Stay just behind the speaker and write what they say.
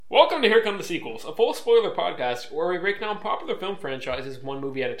Welcome to Here Come the Sequels, a full spoiler podcast where we break down popular film franchises one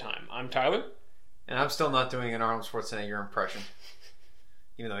movie at a time. I'm Tyler. And I'm still not doing an Arnold Schwarzenegger impression.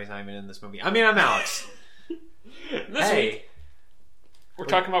 Even though he's not even in this movie. I mean, I'm Alex. This week, we're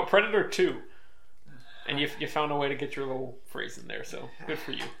talking about Predator 2. And you found a way to get your little phrase in there, so good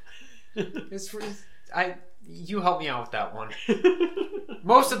for you. You help me out with that one.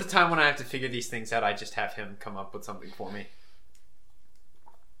 Most of the time when I have to figure these things out, I just have him come up with something for me.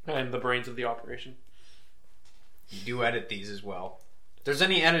 And the brains of the operation. You do edit these as well. If there's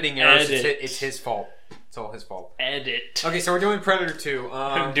any editing errors, it's his fault. It's all his fault. Edit. Okay, so we're doing Predator 2.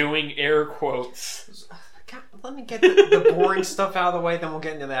 I'm doing air quotes. Let me get the boring stuff out of the way, then we'll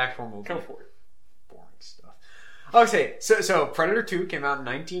get into the actual movie. Go for it. Boring stuff. Okay, so Predator 2 came out in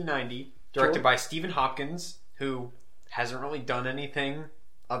 1990, directed by Stephen Hopkins, who hasn't really done anything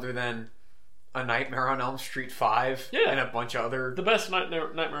other than A Nightmare on Elm Street 5 and a bunch of other... The best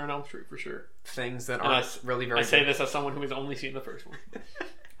Nightmare on Elm Street, for sure. Things that aren't really very I say this as someone who has only seen the first one.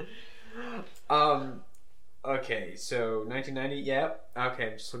 Okay, so 1990, yeah.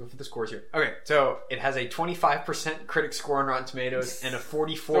 Okay, I'm just looking for the scores here. Okay, so it has a 25% critic score on Rotten Tomatoes and a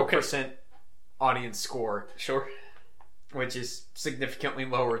 44% audience score. Sure. Which is significantly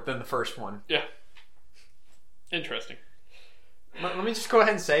lower than the first one. Yeah. Interesting. Let me just go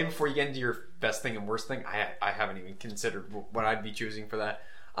ahead and say, before you get into your best thing and worst thing, I haven't even considered what I'd be choosing for that.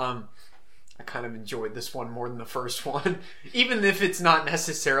 I kind of enjoyed this one more than the first one. Even if it's not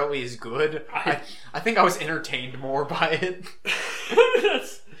necessarily as good, I think I was entertained more by it.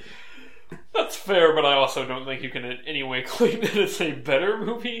 That's fair, but I also don't think you can in any way claim that it's a better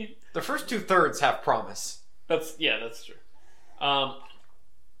movie. The first 2/3 have promise. That's true.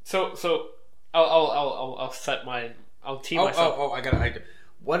 So I'll set my... I'll tee myself... I got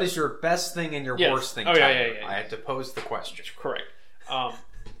what is your best thing and your worst thing? Yeah. I had to pose the question. Correct.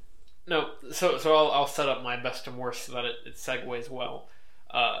 No, so I'll set up my best and worst so that it segues well.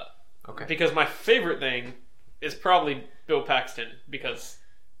 Okay. Because my favorite thing is probably Bill Paxton, because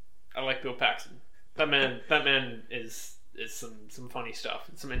I like Bill Paxton. That man is some funny stuff,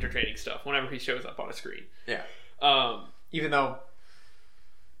 some entertaining stuff whenever he shows up on a screen. Yeah. Even though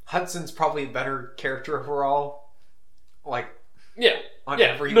Hudson's probably a better character overall,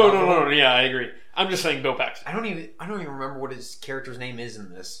 every level. No. Yeah, I agree. I'm just saying Bill Paxton. I don't even remember what his character's name is in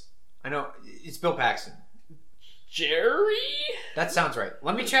this. I know it's Bill Paxton. Jerry? That sounds right.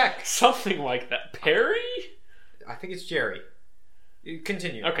 Let me check. Something like that. Perry? I think it's Jerry.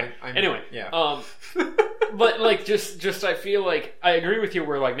 Continue. Okay. Anyway, yeah. But just I feel like I agree with you.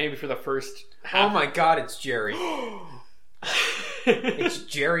 Where maybe for the first half. Oh my God, it's Jerry. It's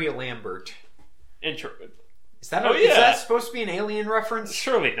Jerry Lambert. Is that supposed to be an Alien reference?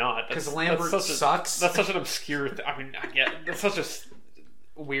 Surely not. Because Lambert sucks. That's such an obscure... I mean, I get that's such a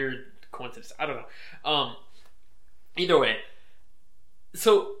weird coincidence. I don't know. Either way,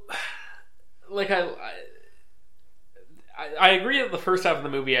 so I agree that the first half of the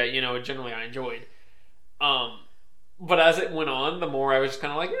movie, generally I enjoyed. But as it went on, the more I was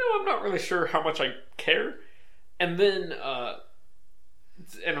kind of like, I'm not really sure how much I care. And then,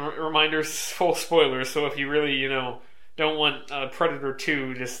 and reminders, full spoilers. So if you really, don't want Predator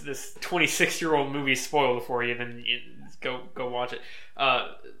 2, this 26-year-old movie spoiled for you, then go watch it.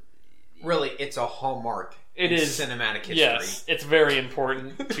 Really, it's a hallmark. It is cinematic history. Yes, it's very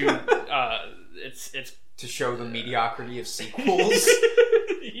important to it's to show the mediocrity of sequels.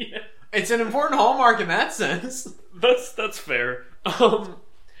 Yeah. It's an important hallmark in that sense. That's fair.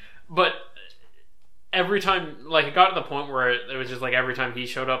 But every time, it got to the point where it was just every time he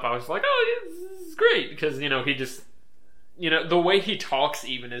showed up, I was like, oh, this is great, because he just, the way he talks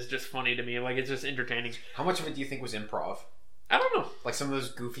even is just funny to me. It's just entertaining. How much of it do you think was improv? I don't know. Some of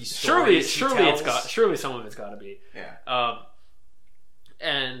those goofy stories. Surely some of it's got to be. Yeah.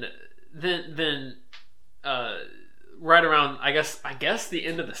 And then right around I guess the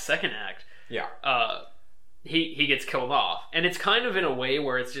end of the second act. Yeah. He gets killed off, and it's kind of in a way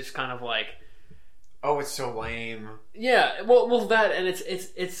where it's just kind of oh, it's so lame. Yeah. Well, that, and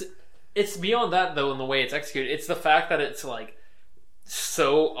it's beyond that though in the way it's executed. It's the fact that it's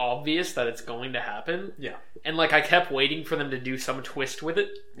so obvious that it's going to happen. Yeah. And I kept waiting for them to do some twist with it.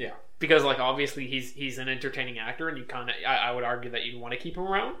 Yeah. Because obviously he's an entertaining actor, and you I would argue that you'd want to keep him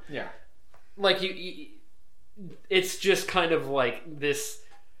around. Yeah. It's just kind of this,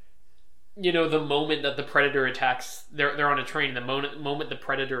 the moment that the Predator attacks, they're on a train, the moment the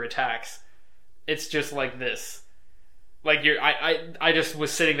Predator attacks, it's just this. I just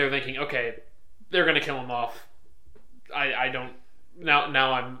was sitting there thinking, okay, they're gonna kill him off. I don't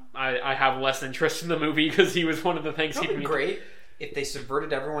now I have less interest in the movie because he was one of the things. Great. if they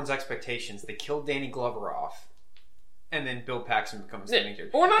subverted everyone's expectations, they killed Danny Glover off, and then Bill Paxton becomes the main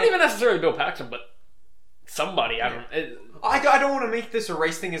character. Or not even necessarily Bill Paxton, but somebody. I don't want to make this a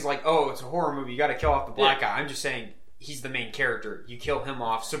race thing as like, oh, it's a horror movie, you got to kill off the black guy. I'm just saying he's the main character. You kill him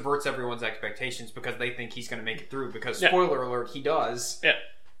off, subverts everyone's expectations because they think he's going to make it through. Because spoiler alert, he does. Yeah.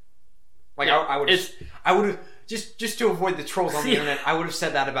 Like I would have just to avoid the trolls on the internet. I would have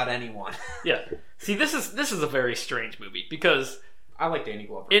said that about anyone. Yeah. See, this is a very strange movie because I like Danny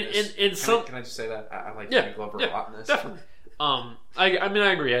Glover. Can I just say that I like Danny Glover a lot in this. Definitely. I mean,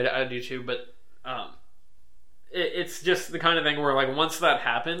 I agree. I do too. But it's just the kind of thing where like once that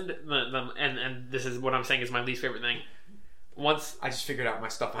happened, and this is what I'm saying is my least favorite thing. Once I just figured out my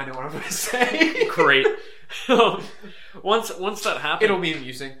stuff, I know what I'm going to say. Great. Once that happened, it'll be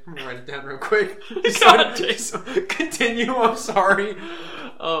amusing. I'm going to write it down real quick. Continue. I'm sorry.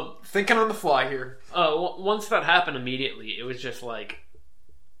 Thinking on the fly here. Once that happened, immediately it was just like,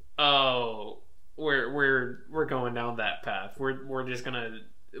 oh, we're going down that path. We're just gonna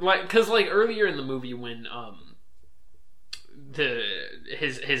like because like earlier in the movie when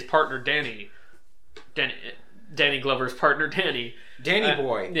his partner Danny Glover's partner Danny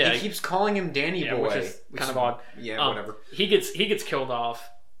Boy. Yeah, he keeps calling him Danny Boy, which is kind of odd. Yeah, whatever. He gets killed off,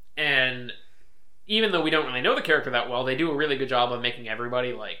 and even though we don't really know the character that well, they do a really good job of making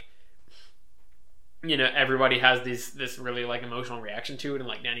everybody like, you know, everybody has this really like emotional reaction to it, and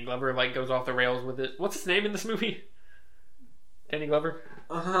like Danny Glover like goes off the rails with it. What's his name in this movie? Danny Glover.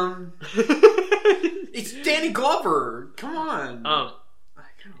 It's Danny Glover. Come on. I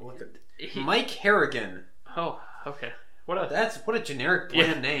gotta look at Mike Harrigan. Oh, okay. What a generic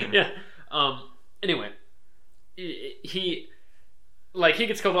bland name. Yeah. Anyway, he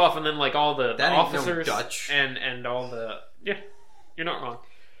gets killed off, and then like all the officers no Dutch. and all the you're not wrong.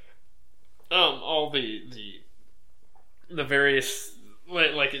 All the various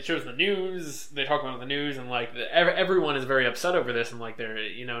like it shows the news. They talk about the news, and like everyone is very upset over this, and like they're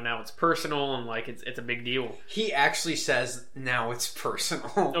now it's personal, and like it's a big deal. He actually says now it's personal.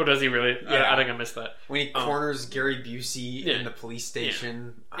 Oh, does he really? Yeah. I think I missed that. When he corners Gary Busey in the police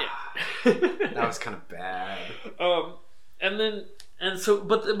station, that was kind of bad. But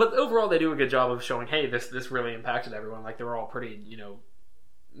overall they do a good job of showing, hey, this really impacted everyone. Like they were all pretty,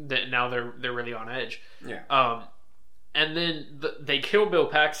 now they're really on edge. Yeah. And then they kill Bill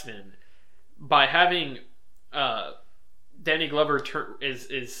Paxton by having Danny Glover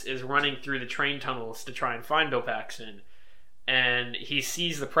is running through the train tunnels to try and find Bill Paxton, and he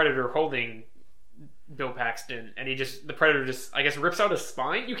sees the Predator holding Bill Paxton, and the Predator just, I guess, rips out his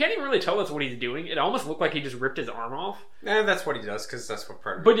spine. You can't even really tell that's what he's doing. It almost looked like he just ripped his arm off. That's what he does, because that's what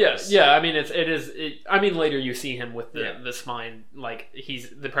Predator does. But yeah, I mean, it is. I mean, later you see him with the spine, like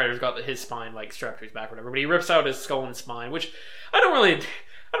the Predator's got his spine like strapped to his back, or whatever. But he rips out his skull and spine, which I don't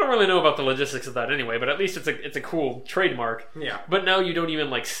really know about the logistics of that anyway. But at least it's a cool trademark. Yeah. But now you don't even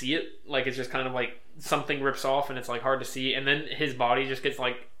like see it. Like it's just kind of like something rips off, and it's like hard to see, and then his body just gets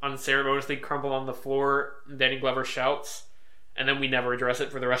like unceremoniously crumpled on the floor. Danny Glover shouts, and then we never address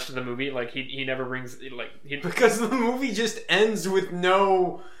it for the rest of the movie. Like he never brings because the movie just ends with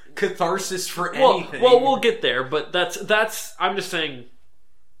no catharsis for anything. Well, we'll get there, but that's I'm just saying.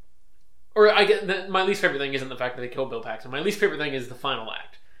 Or I get that my least favorite thing isn't the fact that they killed Bill Paxton. My least favorite thing is the final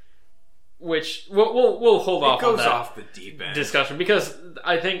act, which we'll hold off on that. It goes off the deep end discussion because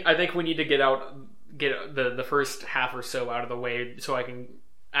I think we need to get the first half or so out of the way so I can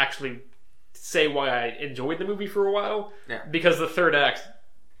actually say why I enjoyed the movie for a while. Yeah. Because the third act,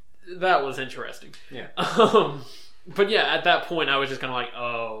 that was interesting. Yeah. But yeah, at that point I was just kind of like,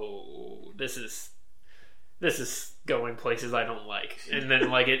 oh, this is going places I don't like, and then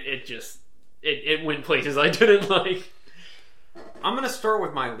like it went places I didn't like. I'm gonna start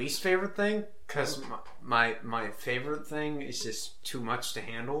with my least favorite thing because my favorite thing is just too much to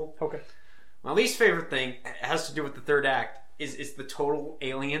handle. Okay. My least favorite thing has to do with the third act. Is the total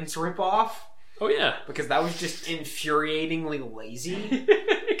Aliens ripoff. Oh yeah, because that was just infuriatingly lazy.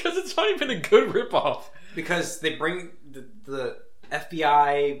 Because it's not even a good ripoff. Because they bring the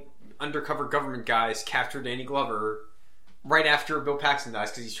FBI undercover government guys capture Danny Glover right after Bill Paxton dies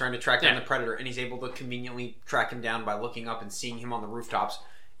because he's trying to track down the Predator, and he's able to conveniently track him down by looking up and seeing him on the rooftops,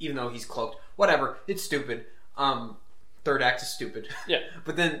 even though he's cloaked. Whatever, it's stupid. Third act is stupid. Yeah.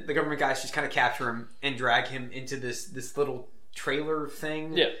 But then the government guys just kind of capture him and drag him into this little trailer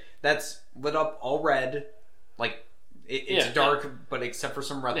thing. Yeah. That's lit up all red. Like, it's dark, but except for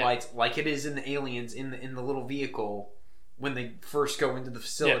some red lights, like it is in the Aliens in the little vehicle when they first go into the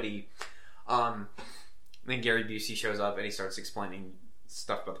facility. Then Gary Busey shows up and he starts explaining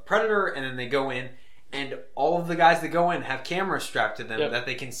stuff about the Predator, and then they go in, and all of the guys that go in have cameras strapped to them Yep. that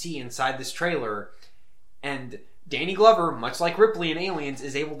they can see inside this trailer. And Danny Glover, much like Ripley in Aliens,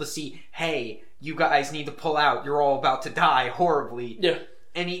 is able to see, hey, you guys need to pull out. You're all about to die horribly. Yeah.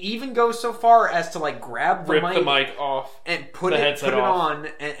 And he even goes so far as to like grab the Rip mic the mic off. and put the it headset on,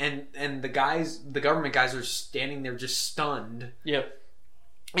 off. and the government guys are standing there just stunned. Yeah.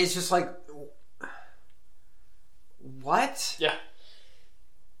 It's just like, what? Yeah.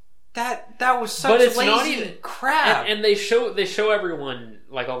 That was such But it's lazy not even crap. And they show everyone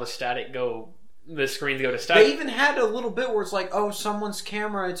like all the static go. The screens go to static. They even had a little bit where it's like, oh, someone's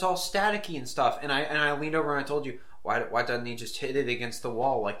camera, it's all staticky and stuff. And I leaned over and I told you, why doesn't he just hit it against the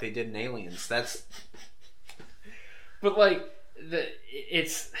wall like they did in Aliens? That's. But like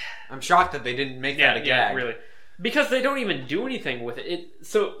it's. I'm shocked that they didn't make that a gag. Yeah, really, because they don't even do anything with it.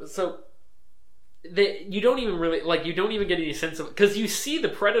 You don't even really like. You don't even get any sense of because you see the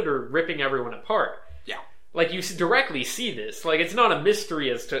Predator ripping everyone apart. Yeah, like you directly see this. Like it's not a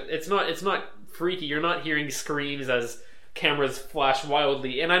mystery as to it's not freaky. You're not hearing screams as cameras flash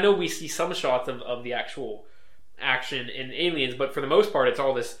wildly. And I know we see some shots of the actual action in Aliens, but for the most part, it's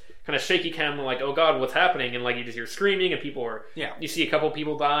all this kind of shaky camera, like, oh god, what's happening? And like you just hear screaming, and people are you see a couple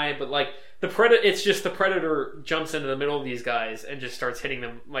people die, but like the Predator, it's just the Predator jumps into the middle of these guys and just starts hitting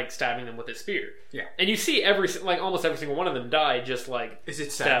them, like stabbing them with his spear. Yeah, and you see almost every single one of them die. Just like is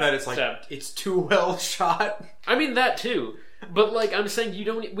it sad that it's like it's too well shot? I mean that too. But like I'm saying, we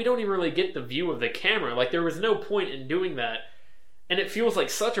don't even really get the view of the camera. Like there was no point in doing that, and it feels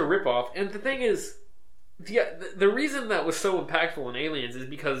like such a ripoff. And the thing is, the reason that was so impactful in Aliens is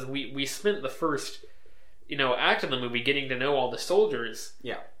because we spent the first, act of the movie getting to know all the soldiers.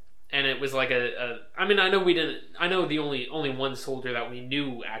 Yeah, and it was like I mean, I know we didn't. I know the only one soldier that we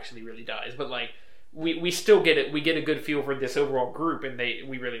knew actually really dies, but like we still get it. We get a good feel for this overall group, and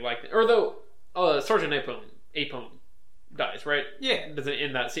we really liked it. Although Sergeant Apone dies, right? Yeah,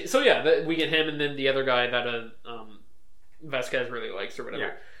 in that scene. So yeah, we get him, and then the other guy that Vasquez really likes or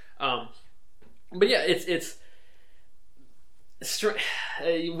whatever. Yeah. But yeah, it's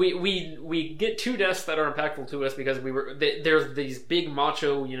we get two deaths that are impactful to us because there's these big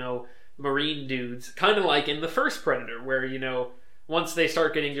macho Marine dudes, kind of like in the first Predator, where once they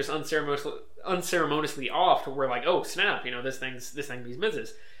start getting just unceremoniously offed, we're like, oh snap, this thing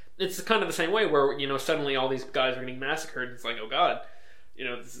misses. It's kind of the same way where suddenly all these guys are getting massacred. It's like, oh god,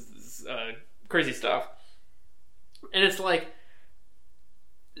 this is crazy stuff, and it's like,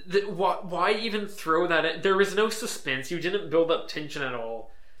 why even throw that in? There was no suspense. You didn't build up tension at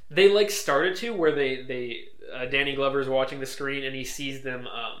all. They like started to where they Danny Glover's watching the screen and he sees them.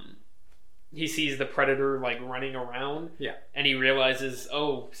 He sees the Predator like running around. Yeah. And he realizes,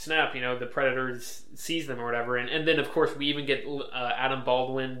 oh snap, the Predator sees them or whatever. And then of course we even get Adam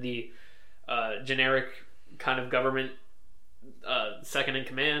Baldwin, the generic kind of government second in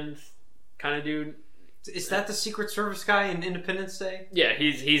command kind of dude. Is that the Secret Service guy in Independence Day? Yeah,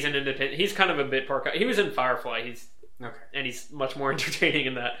 he's an independent. He's kind of a bit part guy. He was in Firefly. He's okay, and he's much more entertaining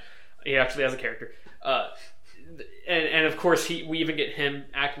in that. He actually has a character. And of course we even get him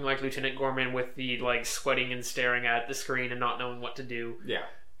acting like Lieutenant Gorman with the like sweating and staring at the screen and not knowing what to do. Yeah,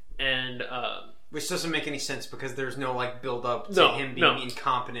 and which doesn't make any sense because there's no like build up to him being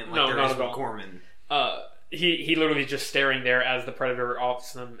incompetent like there is with Gorman. He literally just staring there as the Predator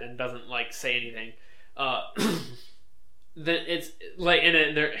offs them and doesn't like say anything. Then it's like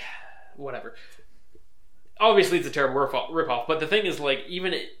there, whatever. Obviously, it's a terrible ripoff. But the thing is, like,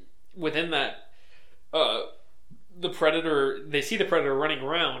 even within that, the Predator, they see the Predator running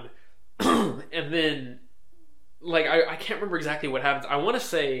around, and then, like, I can't remember exactly what happens. I want to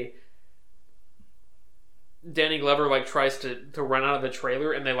say Danny Glover like tries to run out of the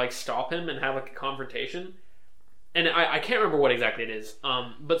trailer, and they like stop him and have like a confrontation. And I can't remember what exactly it is,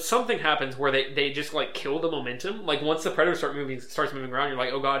 but something happens where they just like kill the momentum. Like once the Predator starts moving around, you're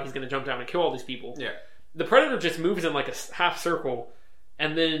like, oh god, he's going to jump down and kill all these people. Yeah. The Predator just moves in like a half circle,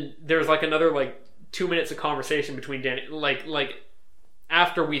 and then there's like another like 2 minutes of conversation between Danny, like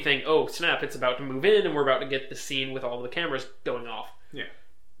after we think, oh snap, it's about to move in, and we're about to get the scene with all the cameras going off. Yeah.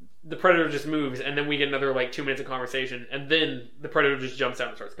 The Predator just moves, and then we get another like 2 minutes of conversation, and then the Predator just jumps out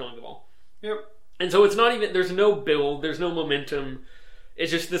and starts killing them all. Yep. And so it's not even, there's no build, there's no momentum. It's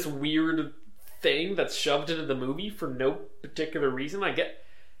just this weird thing that's shoved into the movie for no particular reason.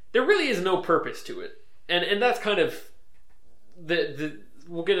 There really is no purpose to it. And that's kind of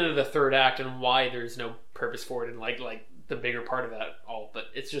we'll get into the third act and why there's no purpose for it and like the bigger part of that all. But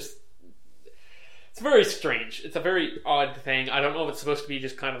it's very strange. It's a very odd thing. I don't know if it's supposed to be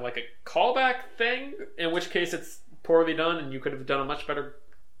just kind of like a callback thing, in which case it's poorly done and you could have done a much better,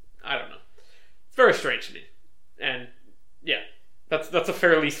 I don't know. It's very strange to me. And, yeah. That's a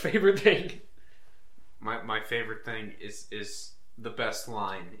fair least favorite thing. My favorite thing is the best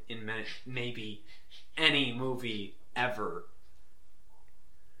line in maybe any movie ever.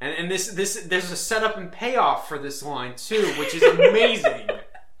 And this there's a setup and payoff for this line too, which is amazing.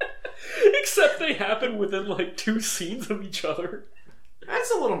 Except they happen within like 2 scenes of each other.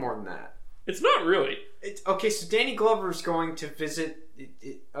 That's a little more than that. It's not really. Okay, so Danny Glover's going to visit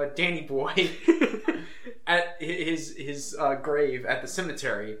Danny Boy at his grave at the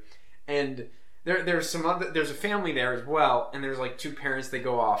cemetery, and there's a family there as well, and there's like 2 parents. They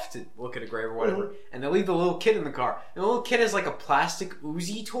go off to look at a grave or whatever, and they leave the little kid in the car. And the little kid has like a plastic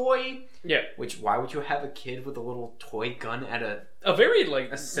Uzi toy. Yeah. Which, why would you have a kid with a little toy gun at a very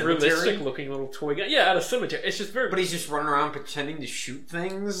like cemetery? realistic looking little toy gun? Yeah, at a cemetery. It's just very. But he's just running around pretending to shoot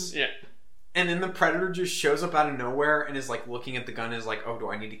things. Yeah. And then the Predator just shows up out of nowhere and is like looking at the gun and is like, oh, do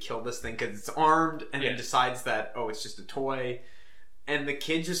I need to kill this thing because it's armed? And then decides that, oh, it's just a toy. And the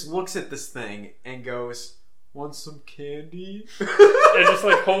kid just looks at this thing and goes, want some candy? And just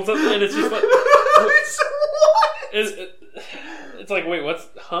like holds up, and it's just like, it's like, wait, what's,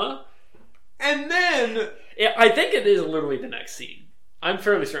 huh? And then, yeah, I think it is literally the next scene. I'm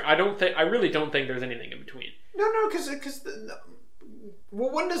fairly certain. I really don't think there's anything in between. No, because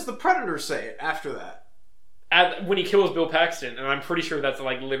well, when does the Predator say it after that? When he kills Bill Paxton, and I'm pretty sure that's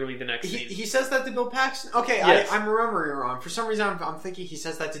like literally the next scene. He says that to Bill Paxton? Okay, yes. I'm remembering wrong. For some reason, I'm thinking he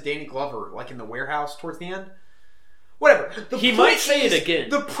says that to Danny Glover, like in the warehouse towards the end. Whatever. He might say it again.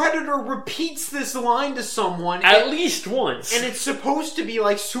 The Predator repeats this line to someone. At least once. And it's supposed to be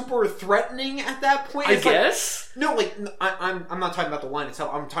like super threatening at that point. I guess? No, like, I'm not talking about the line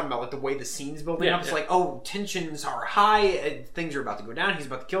itself. I'm talking about like the way the scene's building up. It's like, oh, tensions are high. And things are about to go down. He's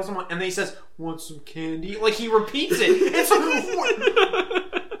about to kill someone. And then he says, want some candy? Like, he repeats it. It's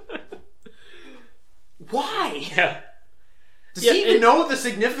like, why? Yeah. Does he even know the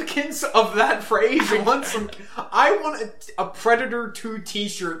significance of that phrase? I want a Predator 2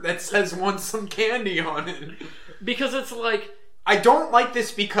 t-shirt that says want some candy on it. Because it's like, I don't like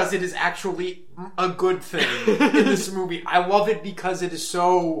this because it is actually a good thing in this movie. I love it because it is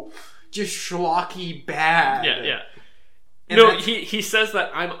so just schlocky bad. Yeah. No, he says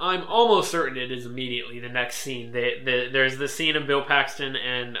that. I'm almost certain it is immediately the next scene. There's the scene of Bill Paxton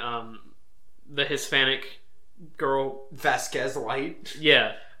and the Hispanic girl Vasquez Light.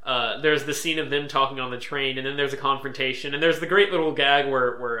 Yeah. There's the scene of them talking on the train, and then there's a confrontation, and there's the great little gag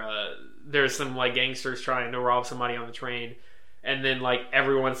where there's some like gangsters trying to rob somebody on the train, and then like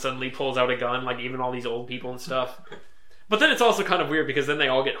everyone suddenly pulls out a gun, like even all these old people and stuff. But then it's also kind of weird because then they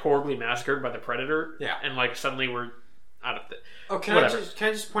all get horribly massacred by the Predator. Yeah. And like suddenly we're out of it. Oh, can I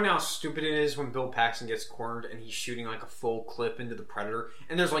just point out how stupid it is when Bill Paxton gets cornered and he's shooting like a full clip into the Predator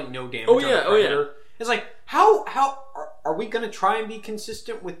and there's like no damage on the Predator. It's like, how are we going to try and be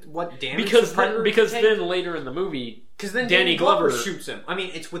consistent with what damage the Predator because then later in the movie, because then Danny Glover shoots him. I mean,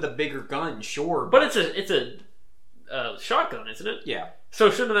 it's with a bigger gun, sure, but it's a shotgun, isn't it? Yeah.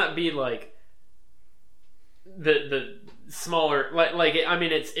 So shouldn't that be like the smaller like I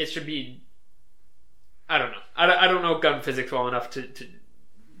mean it should be, I don't know. I don't know gun physics well enough to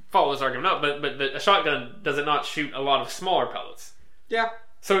follow this argument up, but a shotgun does it not shoot a lot of smaller pellets? Yeah.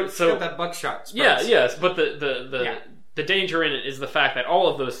 So got that buckshot spreads. Yeah, yes, but the danger in it is the fact that all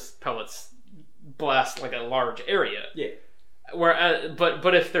of those pellets blast like a large area. Yeah.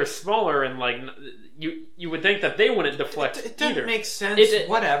 But if they're smaller and like you would think that they wouldn't deflect. It doesn't either. make sense.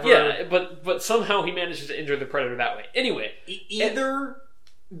 Whatever. Yeah, but somehow he manages to injure the Predator that way. Anyway, either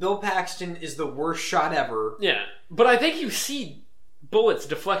Bill Paxton is the worst shot ever. Yeah, but I think you see bullets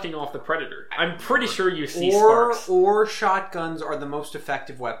deflecting off the Predator. I'm pretty sure you see sparks. Or shotguns are the most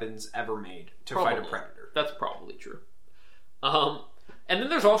effective weapons ever made to fight a Predator. That's probably true. And then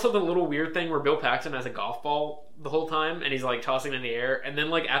there's also the little weird thing where Bill Paxton has a golf ball the whole time, and he's like tossing it in the air, and then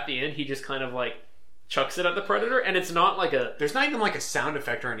like at the end he just kind of like chucks it at the Predator, and it's not like there's not even like a sound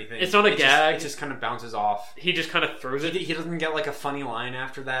effect or anything. It's not a gag. It just kind of bounces off. He just kind of throws it. He doesn't get like a funny line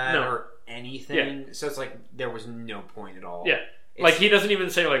after that or anything. Yeah. So it's like there was no point at all. Yeah. Like, he doesn't even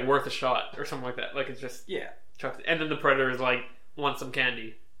say, like, worth a shot or something like that. Like, it's just... Yeah. Chucks it. And then the Predator is like, want some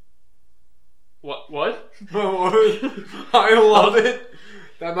candy. What? I love it.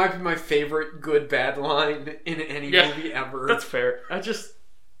 That might be my favorite good-bad line in any movie ever. That's fair.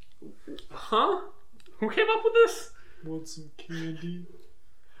 Huh? Who came up with this? Want some candy?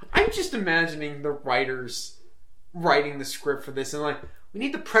 I'm just imagining the writers writing the script for this and like, we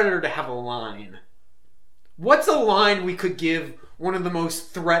need the Predator to have a line. What's a line we could give one of the most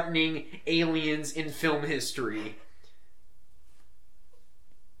threatening aliens in film history?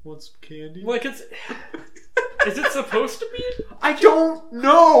 Want some candy? Like, is it supposed to be? I don't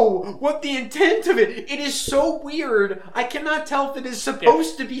know what the intent of it. It is so weird. I cannot tell if it is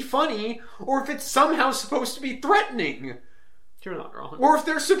supposed to be funny or if it's somehow supposed to be threatening. You're not wrong. Or if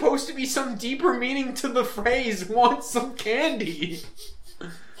there's supposed to be some deeper meaning to the phrase, want some candy.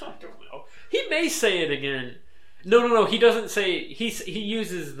 I don't know. He may say it again. No. He doesn't say... He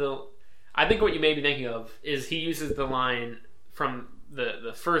uses the... I think what you may be thinking of is he uses the line from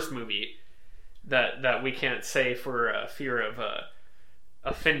the first movie that we can't say for fear of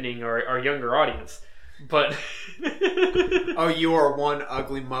offending our younger audience. But... Oh, you are one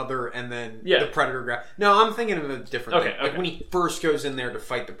ugly mother, and then the predator grab. No, I'm thinking of a different thing. Like when he first goes in there to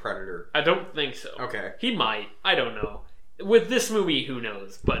fight the predator. I don't think so. Okay. He might. I don't know. With this movie, who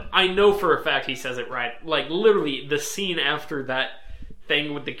knows? But I know for a fact he says it right. Like, literally, the scene after that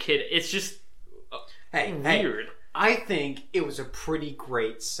thing with the kid, it's just weird. Hey, I think it was a pretty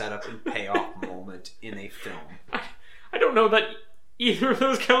great setup and payoff moment in a film. I don't know that either of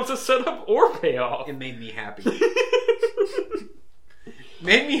those counts as setup or payoff. It made me happy.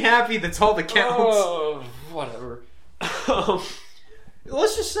 Made me happy, that's all that counts. Oh, whatever.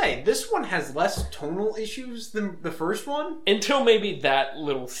 Let's just say, this one has less tonal issues than the first one. Until maybe that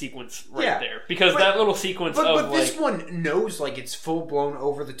little sequence there. Because that little sequence But this one knows, like, it's full-blown,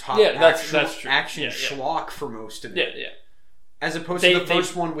 over-the-top that's true. action schlock for most of it. Yeah. As opposed to the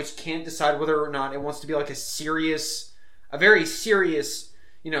first one, which can't decide whether or not it wants to be, like, a very serious,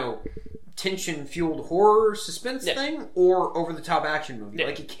 tension-fueled horror suspense thing, or over-the-top action movie. Yeah.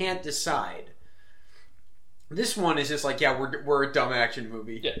 Like, it can't decide. This one is just like, we're a dumb action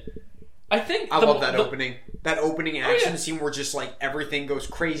movie. Yeah. I love that opening. That opening action scene where just like everything goes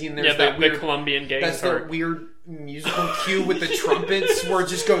crazy and there's that weird Colombian gang. That's the weird musical cue with the trumpets where it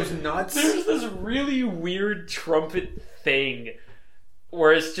just goes nuts. There's this really weird trumpet thing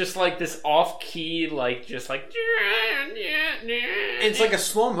where it's just like this off-key, like, just like... It's like a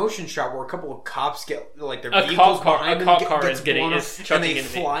slow motion shot where a couple of cops get, like, their vehicles behind them, and they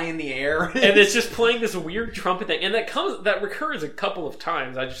fly in the air. And it's just playing this weird trumpet thing. And that recurs a couple of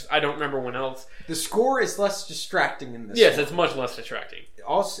times. I don't remember when else. The score is less distracting in this Yes, one. it's much less distracting.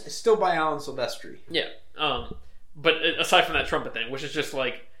 Also, still by Alan Silvestri. Yeah. But aside from that trumpet thing, which is just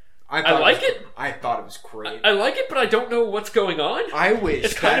like... I like it. I thought it was great. I like it, but I don't know what's going on.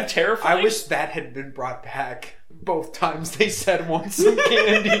 It's kind of terrifying. I wish that had been brought back both times they said want some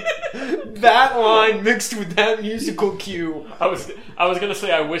candy. That line mixed with that musical cue. I was gonna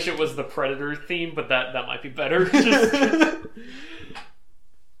say I wish it was the Predator theme, but that might be better.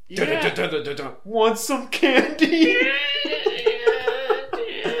 Want some candy?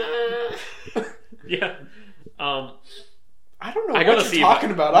 Yeah. I don't know what you're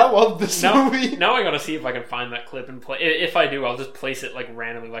talking about. I love this movie. Now I gotta see if I can find that clip and play. If I do, I'll just place it like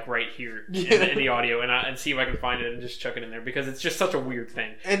randomly, like right here in the audio, and see if I can find it and just chuck it in there because it's just such a weird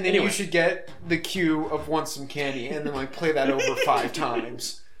thing. And then you should get the cue of want some candy, and then like play that over 5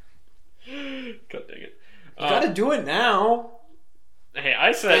 times. God dang it! You gotta do it now. Hey,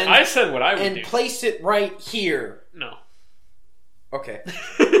 I said what I would do. And place it right here. No. Okay.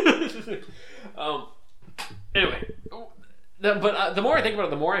 Anyway. But the more I think about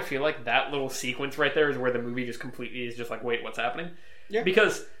it, the more I feel like that little sequence right there is where the movie just completely is just like, wait, what's happening? Yeah.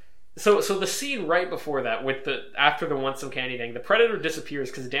 Because so the scene right before that with after the want some candy thing, the Predator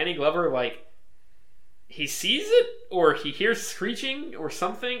disappears because Danny Glover, like, he sees it or he hears screeching or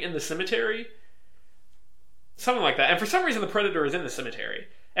something in the cemetery, something like that. And for some reason, the Predator is in the cemetery,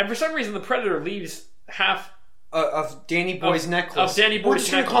 and for some reason, the Predator leaves half. Of Danny Boy's necklace. Of Danny Boy's necklace. We're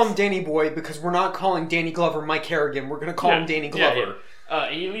just going to call him Danny Boy because we're not calling Danny Glover Mike Harrigan. We're going to call him Danny Glover. Yeah.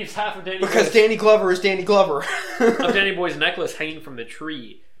 He leaves half of Danny because Danny Glover is Danny Glover. Of Danny Boy's necklace hanging from the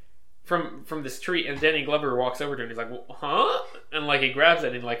tree. From this tree. And Danny Glover walks over to him and he's like, well, huh? And like he grabs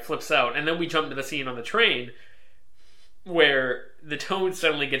it and like flips out. And then we jump to the scene on the train where the tone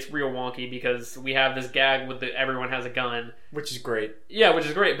suddenly gets real wonky because we have this gag with everyone has a gun, which is great. Yeah, which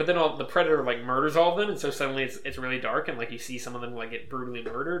is great. But then the Predator like murders all of them, and so suddenly it's really dark, and like you see some of them like get brutally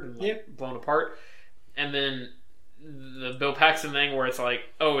murdered and like blown apart. And then the Bill Paxton thing where it's like,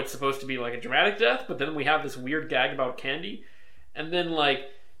 oh, it's supposed to be like a dramatic death, but then we have this weird gag about candy, and then like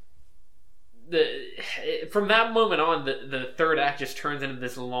from that moment on, the third act just turns into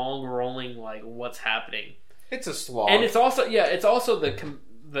this long rolling like what's happening. It's a slog. And it's also the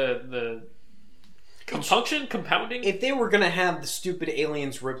compounding. If they were going to have the stupid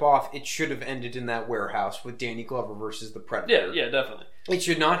Aliens ripoff, it should have ended in that warehouse with Danny Glover versus the Predator. Yeah, definitely. It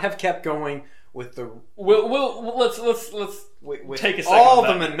should not have kept going with the let's with take a second all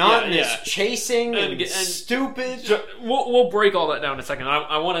on the that. monotonous Yeah. chasing and And stupid. We'll break all that down in a second.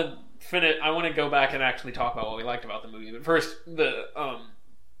 I want to finish. I want to go back and actually talk about what we liked about the movie. But first, what I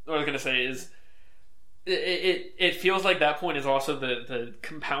was going to say is it feels like that point is also the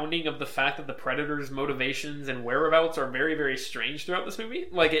compounding of the fact that the Predator's motivations and whereabouts are very, very strange throughout this movie.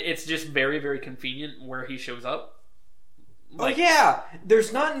 Like it's just very, very convenient where he shows up. Like, oh yeah,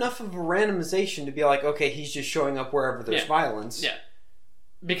 there's not enough of a randomization to be like, okay, he's just showing up wherever there's violence. Yeah,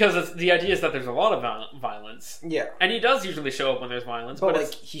 because the idea is that there's a lot of violence. Yeah, and he does usually show up when there's violence, but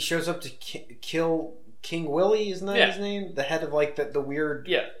like he shows up to kill King Willie, isn't that his name? The head of like the weird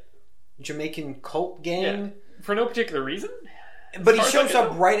Jamaican cult gang for no particular reason. But he shows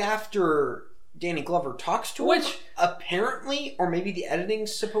up right after Danny Glover talks to him. Apparently, or maybe the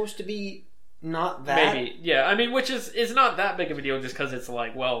editing's supposed to be. Not that. Maybe, yeah. I mean, which is not that big of a deal just because it's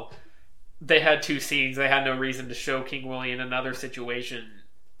like, well, they had two scenes. They had no reason to show King Willie in another situation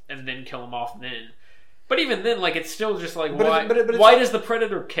and then kill him off then. But even then, like, it's still just like, why does the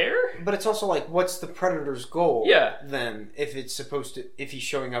Predator care? But it's also like, what's the Predator's goal? Yeah. Then, if he's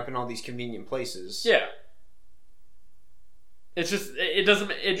showing up in all these convenient places. Yeah. It's just,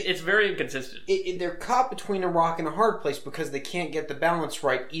 it's very inconsistent. They're caught between a rock and a hard place because they can't get the balance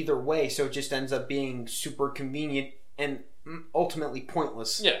right either way, so it just ends up being super convenient and ultimately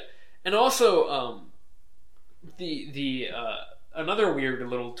pointless. Yeah. And also, another weird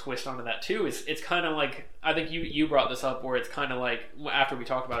little twist onto that too is it's kind of like, I think you brought this up where it's kind of like, after we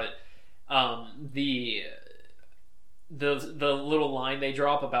talked about it, the little line they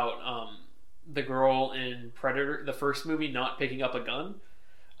drop about, the girl in Predator, the first movie, not picking up a gun,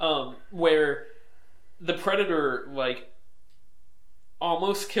 where the Predator like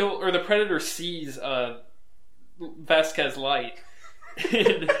almost or the Predator sees Vasquez Light.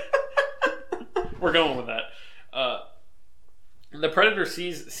 We're going with that. The Predator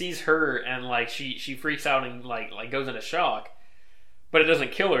sees her and like she freaks out and like goes into shock, but it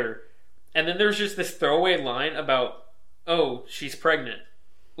doesn't kill her. And then there's just this throwaway line about, oh, she's pregnant.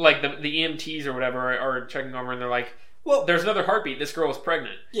 Like the EMTs or whatever are checking over and they're like, well, there's another heartbeat. This girl is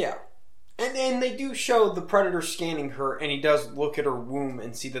pregnant. Yeah. And they do show the Predator scanning her, and he does look at her womb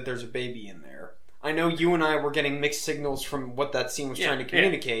and see that there's a baby in there. I know you and I were getting mixed signals from what that scene was trying to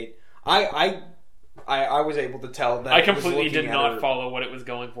communicate. Yeah. I was able to tell that I completely did not follow what it was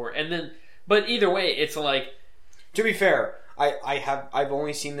going for. And then, but either way, it's like, to be fair, I've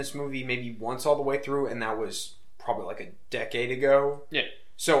only seen this movie maybe once all the way through, and that was probably like a decade ago. Yeah.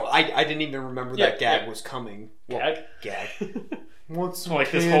 So I didn't even remember that gag was coming. Well, gag. What's like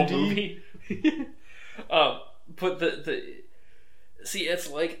candy? This whole movie? But see, it's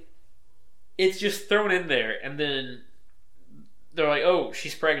like, it's just thrown in there, and then they're like, oh,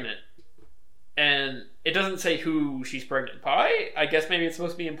 she's pregnant. And it doesn't say who she's pregnant by. I guess maybe it's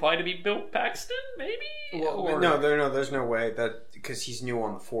supposed to be implied to be Bill Paxton, maybe? Well, no, there's no way, that because he's new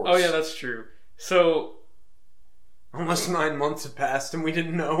on the force. Oh yeah, that's true. So almost 9 months have passed and we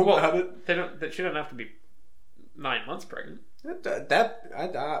didn't know about it. She doesn't have to be 9 months pregnant.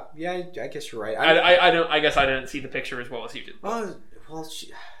 Yeah, I guess you're right. I guess I didn't see the picture as well as you did. Well,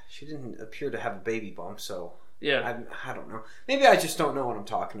 she didn't appear to have a baby bump, so yeah, I don't know. Maybe I just don't know what I'm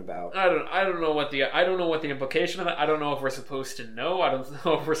talking about. I don't know what the implication of that. I don't know if we're supposed to know. I don't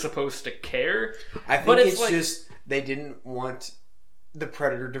know if we're supposed to care. I think it's just they didn't want the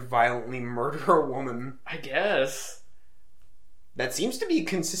Predator to violently murder a woman. I guess. That seems to be a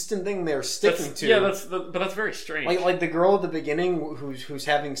consistent thing they're sticking to. Yeah, but that's very strange. Like the girl at the beginning who's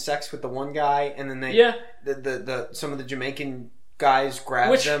having sex with the one guy, and then some of the Jamaican guys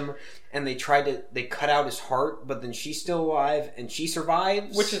grab them, and they cut out his heart, but then she's still alive and she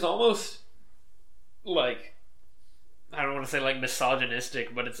survives, which is almost like, I don't want to say like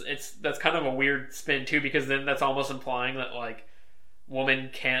misogynistic, but that's kind of a weird spin too, because then that's almost implying that like woman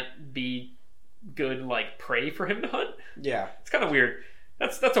can't be good like prey for him to hunt. Yeah, it's kind of weird.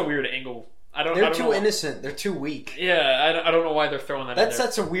 That's a weird angle. They're too innocent. They're too weak. Yeah, I don't know why they're throwing that. That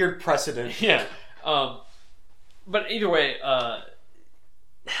sets a weird precedent. Yeah, but either way,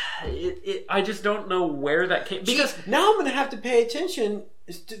 I just don't know where that came, because now I'm going to have to pay attention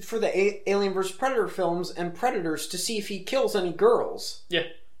for the Alien vs Predator films and Predators to see if he kills any girls. Yeah,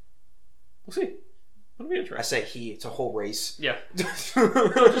 we'll see. That'll be interesting. I say he; it's a whole race. Yeah, no,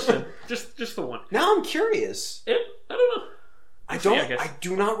 just the one. Now I'm curious. I don't know. I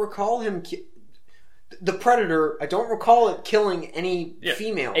do not recall him. The Predator. I don't recall it killing any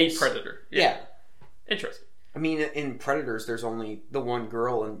females. A Predator. Yeah. Interesting. I mean, in Predators, there's only the one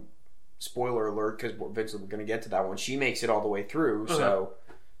girl, and spoiler alert, because eventually we're going to get to that one. She makes it all the way through. So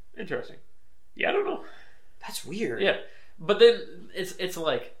interesting. Yeah, I don't know. That's weird. Yeah, but then it's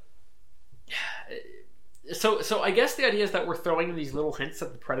like, so I guess the idea is that we're throwing in these little hints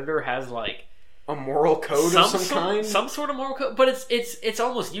that the Predator has like A moral code of some kind? some sort of moral code, but it's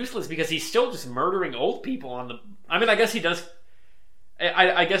almost useless because he's still just murdering old people on the. I mean, I guess he does.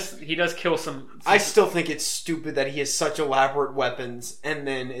 I guess he does kill some. I still think it's stupid that he has such elaborate weapons, and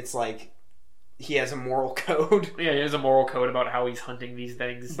then it's like he has a moral code. Yeah, he has a moral code about how he's hunting these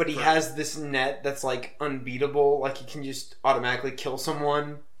things. But he has this net that's like unbeatable. Like he can just automatically kill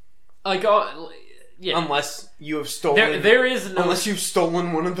someone. Like, yeah. Unless you have stolen. There is no. Unless you've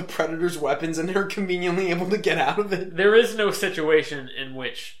stolen one of the Predator's weapons and they're conveniently able to get out of it. There is no situation in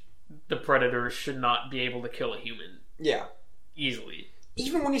which the Predator should not be able to kill a human. Yeah. Easily.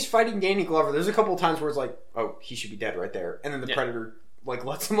 Even when he's fighting Danny Glover, there's a couple of times where it's like, oh, he should be dead right there. And then the Predator, like,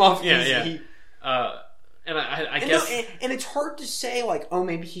 lets him off easy. Yeah. And I guess... And it's hard to say, like, oh,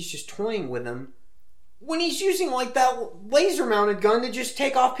 maybe he's just toying with him. When he's using, like, that laser-mounted gun to just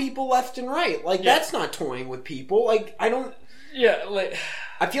take off people left and right. Like, that's not toying with people. Like, I don't... Yeah, like...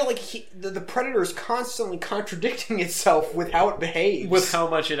 I feel like the Predator is constantly contradicting itself with how it behaves. With how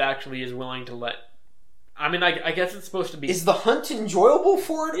much it actually is willing to let... I mean, I guess it's supposed to be... Is the hunt enjoyable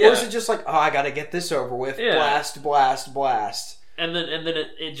for it? Yeah. Or is it just like, oh, I gotta get this over with. Yeah. Blast, blast, blast. And then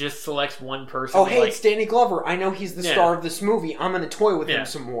it just selects one person. Oh, hey, like, it's Danny Glover. I know he's the star of this movie. I'm gonna toy with him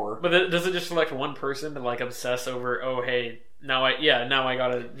some more. But does it just select one person to, like, obsess over, oh, hey, now I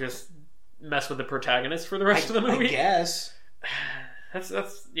gotta just mess with the protagonist for the rest of the movie? I guess. That's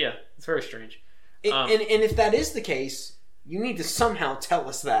it's very strange. And if that is the case... You need to somehow tell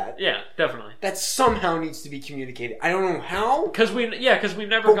us that. Yeah, definitely. That somehow needs to be communicated. I don't know how. Because we've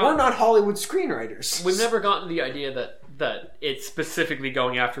never. But we're not Hollywood screenwriters. We've never gotten the idea that it's specifically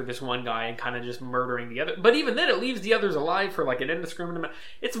going after this one guy and kind of just murdering the other. But even then, it leaves the others alive for like an indiscriminate amount.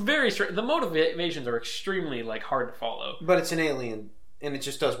 It's very strange. The motivations are extremely like hard to follow. But it's an alien, and it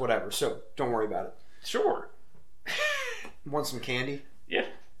just does whatever. So don't worry about it. Sure. Want some candy? Yeah.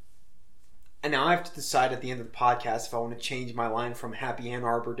 And now I have to decide at the end of the podcast if I want to change my line from Happy Ann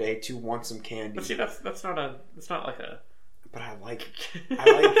Arbor Day to want some candy. But see, that's not like a. But I like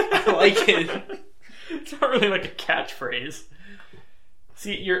it. It's not really like a catchphrase.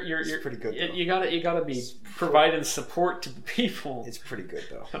 See, you're pretty good. Though. You gotta be providing support to the people. It's pretty good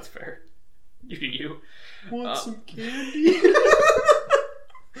though. That's fair. You do you. Want some candy?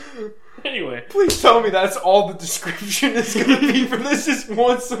 Anyway, please tell me that's all the description is going to be for this. Is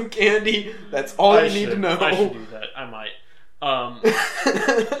want some candy? That's all you need to know. I should do that. I might.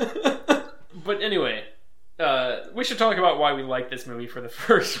 But anyway, we should talk about why we like this movie for the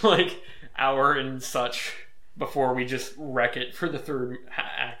first hour and such before we just wreck it for the third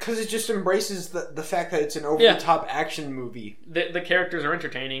act. Because it just embraces the fact that it's an over-the-top action movie. The characters are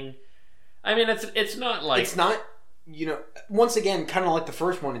entertaining. I mean, it's not like... It's not, once again, kind of like the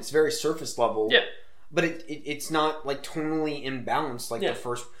first one, it's very surface level. Yeah. But it's not, tonally imbalanced like the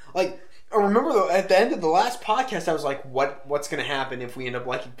first... I remember, though, at the end of the last podcast, I was like, what's going to happen if we end up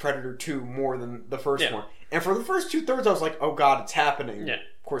liking Predator 2 more than the first one? And for the first 2/3, I was like, oh god, it's happening. Yeah.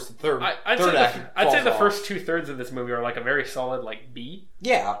 Of course, the third act I'd say the first 2/3 of this movie are a very solid B.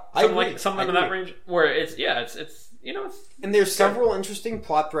 Yeah, something in that range where it's and there's several interesting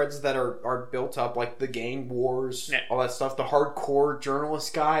plot threads that are built up, like the gang wars, all that stuff. The hardcore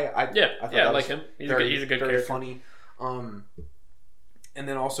journalist guy, I thought I like him. He's a good very character. Funny. And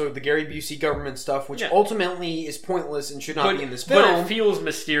then also the Gary Busey government stuff, which ultimately is pointless and should not be in this film. But it feels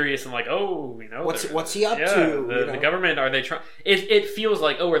mysterious and what's he up to? The government, are they trying? It feels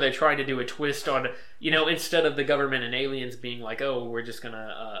like, are they trying to do a twist on, instead of the government and aliens being like, we're just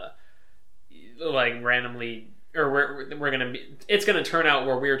gonna randomly, or we're gonna be, it's gonna turn out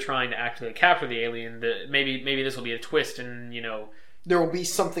where we're trying to actually capture the alien. Maybe this will be a twist, and there will be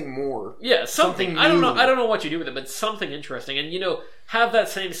something more. Yeah, something. I don't know what you do with it, but something interesting, and have that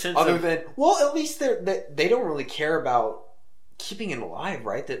same sense. Other than, at least they don't really care about keeping it alive,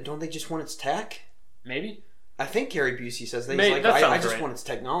 right? Don't they just want its tech? Maybe. I think Gary Busey says that. He's I just want its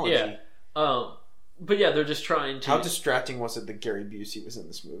technology. Yeah. But yeah, they're just trying to. How distracting was it that Gary Busey was in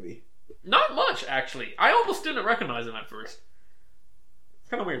this movie? Not much, actually. I almost didn't recognize him at first.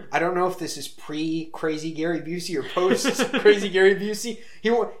 Kind of weird. I don't know if this is pre-crazy Gary Busey or post-crazy Gary Busey. He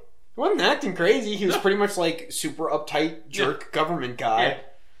wasn't acting crazy. He was pretty much super uptight jerk government guy. Yeah.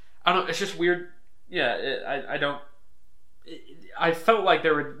 I don't. It's just weird. Yeah, I don't. I felt like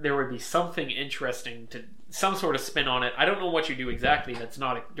there would be something interesting to some sort of spin on it. I don't know what you do exactly. That's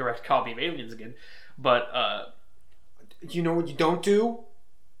not a direct copy of Aliens again, but you know what you don't do?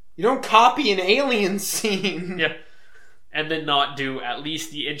 You don't copy an alien scene. Yeah. and then not do at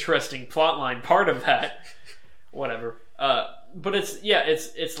least the interesting plotline part of that. Whatever. But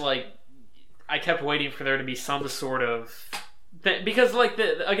it's like I kept waiting for there to be some sort of because like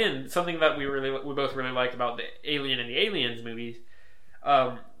again, something that we both really liked about the Alien and the Aliens movies,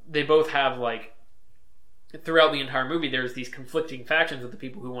 they both have like throughout the entire movie there's these conflicting factions of the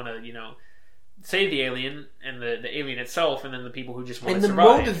people who want to save the alien and the alien itself, and then the people who just want to survive.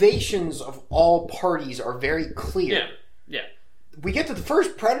 And the motivations of all parties are very clear. Yeah. We get to the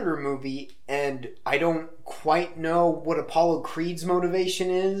first Predator movie, and I don't quite know what Apollo Creed's motivation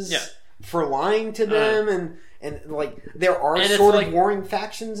is for lying to them, and like there are sort of warring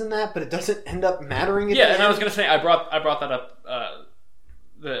factions in that, but it doesn't end up mattering. At the end. I was gonna say I brought that up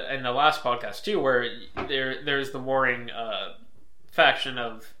in the last podcast too, where there's the warring faction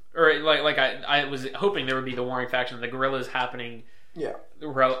of, or like I was hoping there would be the warring faction of the guerrillas happening. Yeah. The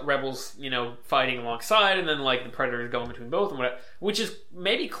rebels, fighting alongside, and then like the Predators going between both, and whatever, which is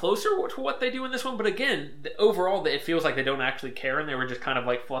maybe closer to what they do in this one. But again, overall, it feels like they don't actually care, and they were just kind of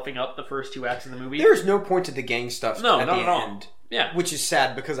like fluffing up the first two acts of the movie. There's no point to the gang stuff at the end. Yeah, which is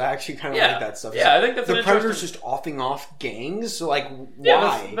sad because I actually kind of like that stuff. Yeah, I think that's the Predators just offing off gangs. So like,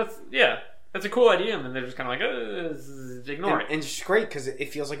 why? That's a cool idea, and then they're just kind of like, ignore it. And it's great because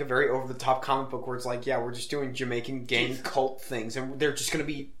it feels like a very over-the-top comic book where it's like, we're just doing Jamaican gang cult things, and they're just going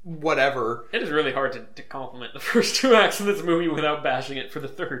to be whatever. It is really hard to compliment the first two acts of this movie without bashing it for the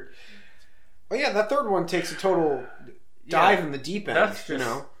third. Oh yeah, that third one takes a total dive in the deep end. That's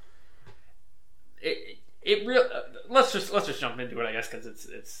just, It real. Let's just jump into it, I guess, because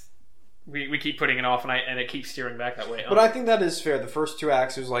it's. We keep putting it off, and it keeps steering back that way. But I think that is fair. The first two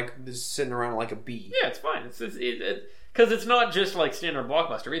acts is like sitting around like a bee. Yeah, it's fine. It's because it's not just like standard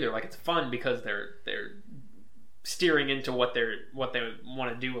blockbuster either. Like it's fun because they're steering into what they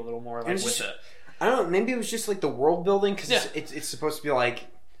want to do a little more. Like with just, I don't know. Maybe it was just like the world building because it's supposed to be like,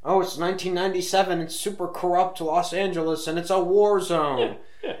 oh, it's 1997. It's super corrupt Los Angeles, and it's a war zone.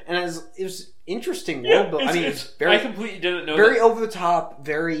 Yeah. And it was interesting world building. I mean, it's very. I completely didn't know. Very over the top.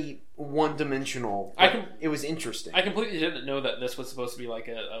 Very one-dimensional. It was interesting. I completely didn't know that this was supposed to be like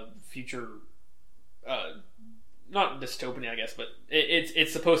a future, not dystopian, I guess, but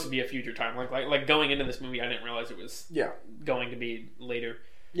it's supposed to be a future time. Like going into this movie, I didn't realize it was going to be later.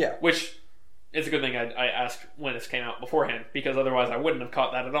 Yeah, which is a good thing I asked when this came out beforehand, because otherwise I wouldn't have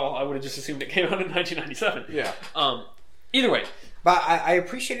caught that at all. I would have just assumed it came out in 1997. Yeah. Either way. But I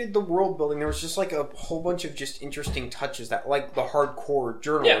appreciated the world building. There was just like a whole bunch of just interesting touches that, like the hardcore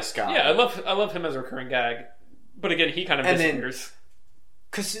journalist guy. Yeah, I love him as a recurring gag. But again, he kind of disappears.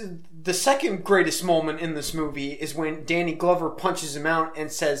 Because the second greatest moment in this movie is when Danny Glover punches him out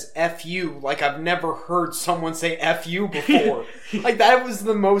and says "F you," like I've never heard someone say "F you" before. Like that was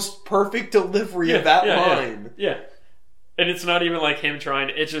the most perfect delivery of that line. Yeah. And it's not even like him trying.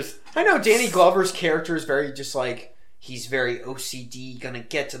 It's just I know Danny Glover's character is very just like. He's very OCD, gonna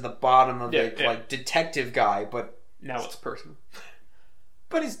get to the bottom of it, like detective guy, but now it's personal.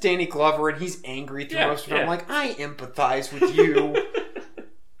 But it's Danny Glover, and he's angry through most of it. I'm like, I empathize with you.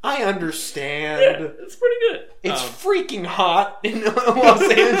 I understand. Yeah, it's pretty good. It's freaking hot in Los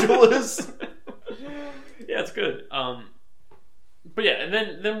Angeles. Yeah, it's good. But yeah,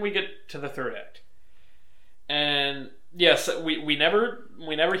 and then we get to the third act, and yes, we never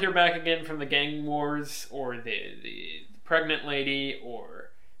hear back again from the gang wars or the pregnant lady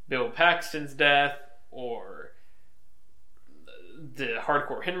or Bill Paxton's death or the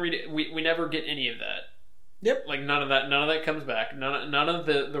hardcore Henry. We never get any of that. Yep. Like none of that comes back. None of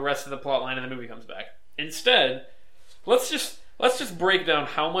the rest of the plot line of the movie comes back. Instead, let's just break down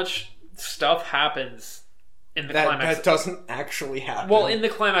how much stuff happens in the climax. That doesn't actually happen. Well, in the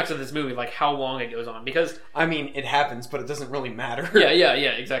climax of this movie, like how long it goes on, because I mean, it happens, but it doesn't really matter. Yeah,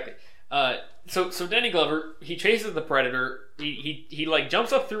 exactly. So Danny Glover, he chases the Predator. He like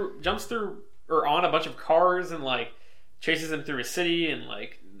jumps through or on a bunch of cars and like chases him through a city, and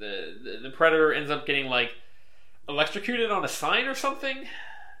like the Predator ends up getting like electrocuted on a sign or something.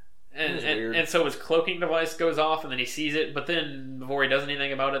 And so his cloaking device goes off, and then he sees it. But then, before he does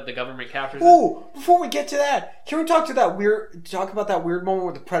anything about it, the government captures it. Ooh! Before we get to that, can we talk about that weird moment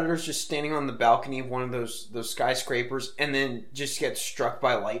where the Predator's just standing on the balcony of one of those skyscrapers, and then just gets struck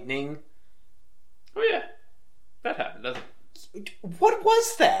by lightning? Oh yeah, that happened, doesn't it? What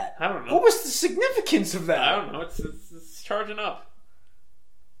was that? I don't know. What was the significance of that? I don't know. It's charging up.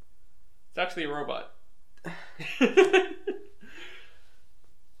 It's actually a robot.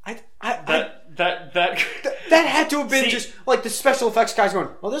 That had to have been just like the special effects guys going,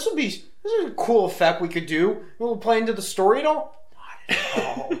 well, this is a cool effect we could do. Will it play into the story at all? Not at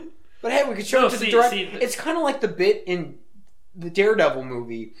all. But hey, we could show it to the director. It's kind of like the bit in the Daredevil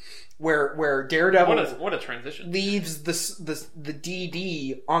movie where Daredevil what a transition leaves the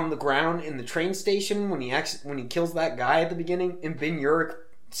DD on the ground in the train station when he kills that guy at the beginning, and Ben Urich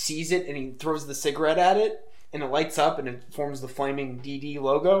sees it and he throws the cigarette at it and it lights up and it forms the flaming DD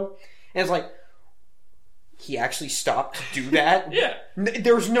logo, and it's like, he actually stopped to do that. Yeah,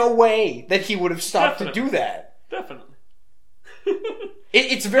 there's no way that he would have stopped to do that. Definitely.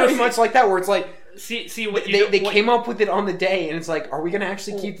 It's very much like that, where it's like, what they came up with it on the day, and it's like, are we going to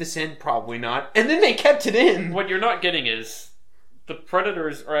actually keep this in? Probably not. And then they kept it in. What you're not getting is the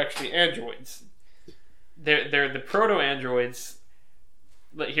Predators are actually androids. They're the proto-androids.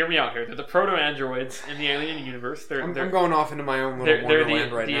 Hear me out here. They're the proto-androids in the alien universe. I'm going off into my own little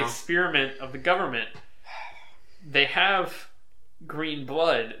wonderland right now. They're the experiment of the government. They have green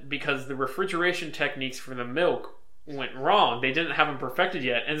blood because the refrigeration techniques for the milk went wrong. They didn't have them perfected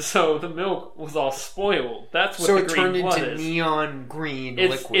yet, and so the milk was all spoiled. That's what the green blood is. So it turned into neon green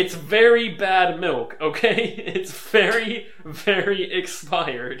liquid. It's very bad milk, okay? It's very, very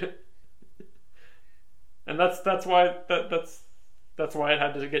expired. And that's why it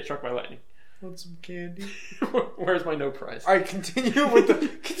had to get struck by lightning. Want some candy? Where's my no prize? All right, continue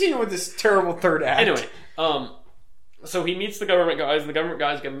with this terrible third act. Anyway, so he meets the government guys, and the government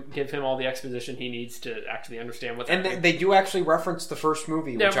guys give him all the exposition he needs to actually understand what's happening. And they do actually reference the first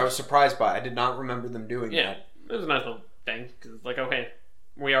movie, which I was surprised by. I did not remember them doing that. Yeah, it was a nice little thing, because it's like, okay,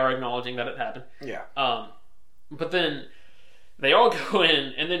 we are acknowledging that it happened. Yeah. But then they all go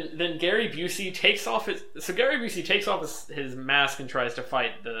in, and then Gary Busey takes off his mask and tries to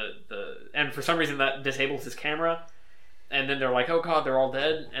fight and for some reason that disables his camera, and then they're like, oh god, they're all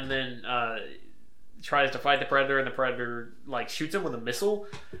dead, and then tries to fight the Predator, and the Predator like shoots him with a missile,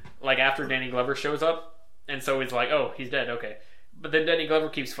 like after Danny Glover shows up, and so he's like, oh, he's dead, okay. But then Danny Glover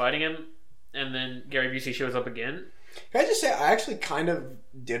keeps fighting him, and then Gary Busey shows up again. Can I just say, I actually kind of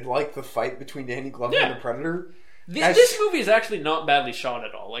did like the fight between Danny Glover and the Predator. This movie is actually not badly shot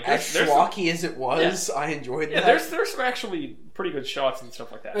at all. Like, as schlocky as it was, I enjoyed that. Yeah, there's actually pretty good shots and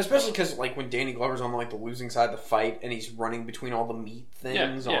stuff like that. Especially because, like, when Danny Glover's on like the losing side of the fight, and he's running between all the meat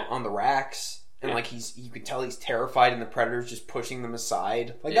things on the racks. And like you can tell he's terrified, and the Predator's just pushing them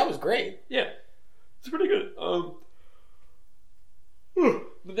aside. Like that was great. Yeah, it's pretty good.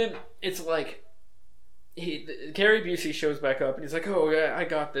 But then it's like Gary Busey shows back up, and he's like, "Oh yeah, I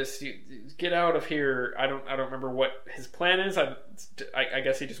got this. You get out of here." I don't remember what his plan is. I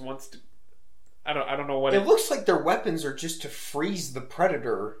guess he just wants to. I don't know what. It looks like their weapons are just to freeze the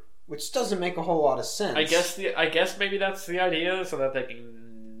Predator, which doesn't make a whole lot of sense. I guess maybe that's the idea, so that they can.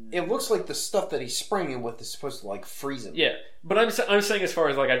 It looks like the stuff that he's spraying him with is supposed to like freeze him. Yeah, but I'm saying as far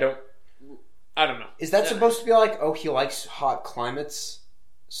as like I don't know. Is that supposed to be like, oh, he likes hot climates,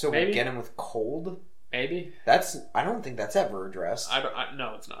 so we get him with cold? Maybe. I don't think that's ever addressed.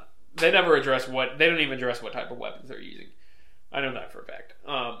 No, it's not. They never address they don't even address what type of weapons they're using. I know that for a fact.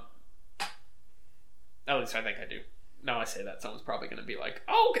 At least I think I do. Now I say that, someone's probably going to be like,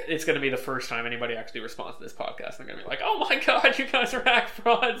 oh, it's going to be the first time anybody actually responds to this podcast. They're going to be like, oh my god, you guys are hack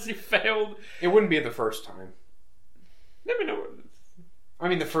frauds, you failed. It wouldn't be the first time. Let me know. I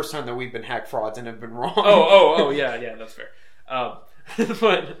mean, the first time that we've been hack frauds and have been wrong. Oh, yeah, that's fair.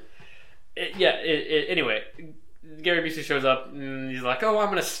 But, anyway, Gary Busey shows up, and he's like, oh, I'm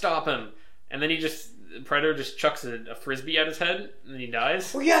going to stop him. And then Predator just chucks a frisbee at his head, and he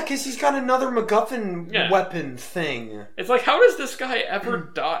dies. Well, yeah, because he's got another MacGuffin weapon thing. It's like, how does this guy ever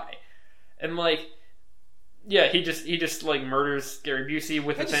die? And like, yeah, he just like murders Gary Busey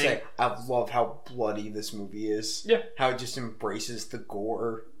with a thing. I love how bloody this movie is. Yeah, how it just embraces the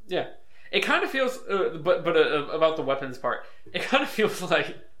gore. Yeah, it kind of feels, but about the weapons part, it kind of feels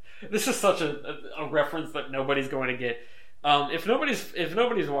like this is such a reference that nobody's going to get. If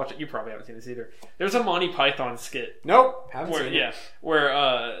nobody's watching, you probably haven't seen this either. There's a Monty Python skit. Nope, haven't seen it. Yeah,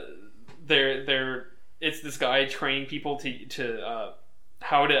 where it's this guy training people to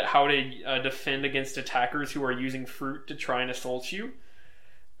how to defend against attackers who are using fruit to try and assault you,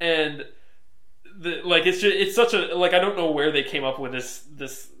 and it's such a I don't know where they came up with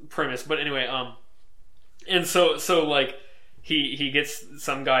this premise, but anyway, and so like he gets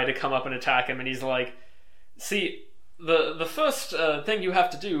some guy to come up and attack him, and he's like, see. The first thing you have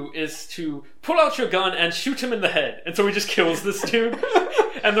to do is to pull out your gun and shoot him in the head. And so he just kills this dude.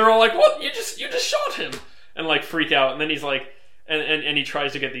 And they're all like, what? You just shot him. And like freak out. And then he's like, and he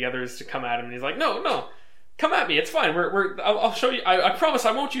tries to get the others to come at him. And he's like, no. come at me, it's fine. I'll show you. I promise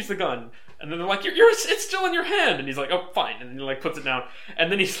I won't use the gun. And then they're like, it's still in your hand. And he's like, oh, fine. And he like puts it down.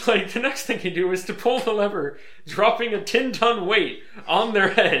 And then he's like, the next thing you do is to pull the lever, dropping a 10-ton weight on their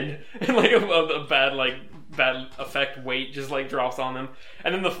head, and like a bad effect weight just like drops on them.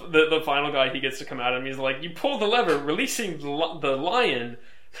 And then the final guy, he gets to come at him. He's like, you pull the lever, releasing the lion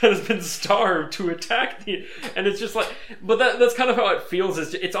that has been starved to attack the. And it's just like, but that's kind of how it feels.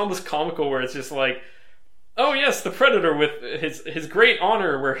 It's almost comical, where it's just like, oh yes, the Predator with his great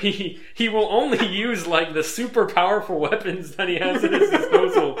honor, where he will only use like the super powerful weapons that he has at his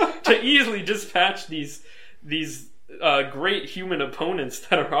disposal to easily dispatch these great human opponents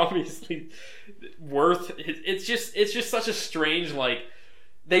that are obviously worth. It's just such a strange, like,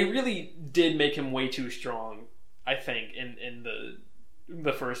 they really did make him way too strong, I think, in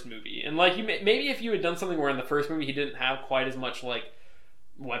the first movie. And like, maybe if you had done something where in the first movie he didn't have quite as much like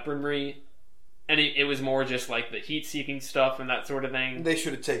weaponry, and it was more just like the heat-seeking stuff and that sort of thing. They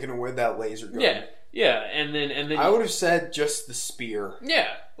should have taken away that laser gun. Yeah, and then I would have said just the spear. Yeah,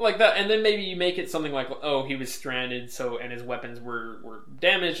 like that, and then maybe you make it something like, oh, he was stranded, and his weapons were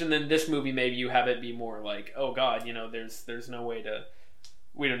damaged, and then this movie maybe you have it be more like, oh god, there's no way to,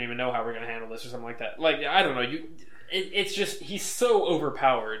 we don't even know how we're gonna handle this or something like that. Like, I don't know, it's just, he's so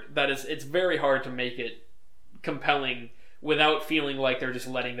overpowered that it's very hard to make it compelling without feeling like they're just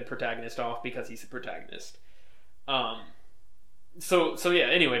letting the protagonist off because he's the protagonist. So yeah.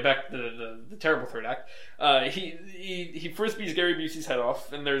 Anyway, back to the terrible third act. He frisbees Gary Busey's head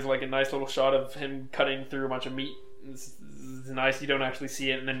off, and there's like a nice little shot of him cutting through a bunch of meat. It's nice. You don't actually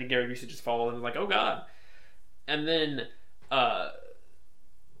see it, and then Gary Busey just falls and is like, "Oh God!" And then I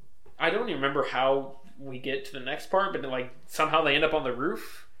don't even remember how we get to the next part, but like somehow they end up on the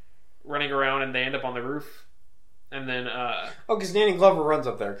roof, running around, and they end up on the roof. And then because Danny Glover runs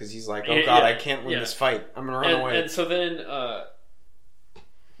up there because he's like, oh god, I can't win this fight, I'm gonna run away. And so then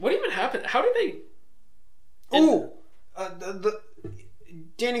what even happened? How did they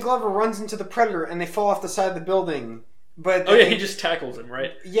Danny Glover runs into the Predator and they fall off the side of the building, but he just tackles him,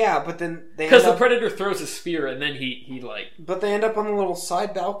 right? Yeah, but then because the Predator throws a spear and then he like, but they end up on the little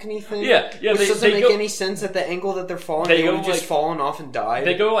side balcony thing, which doesn't make any sense at the angle that they're falling. They would have just fallen off and died.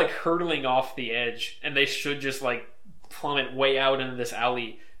 They go like hurtling off the edge, and they should just like plummet way out into this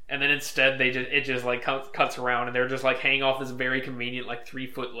alley, and then instead it just like cuts around, and they're just like hanging off this very convenient like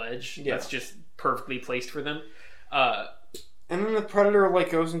 3-foot ledge that's just perfectly placed for them. And then the Predator like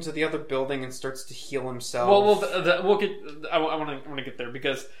goes into the other building and starts to heal himself. Well, we'll get. I want to get there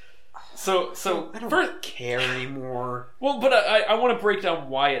because so I don't care anymore. Well, but I want to break down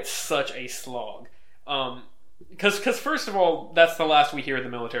why it's such a slog. Because first of all, that's the last we hear of the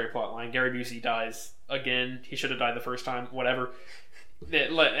military plotline. Gary Busey dies again. He should have died the first time. Whatever.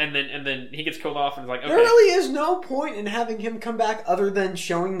 And then he gets killed off and is like, okay. There really is no point in having him come back other than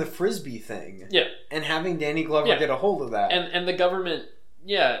showing the frisbee thing. Yeah. And having Danny Glover get a hold of that. And the government,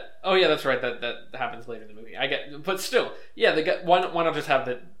 yeah. Oh yeah, that's right. That happens later in the movie. I get, but still, yeah. Why not just have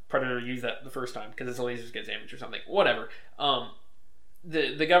the Predator use that the first time because his lasers get damaged or something? Whatever.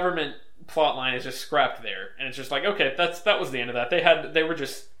 The government plot line is just scrapped there, and it's just like, okay, that was the end of that. They were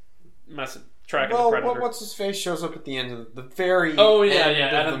just messing. Well, what's his face shows up at the end of the very end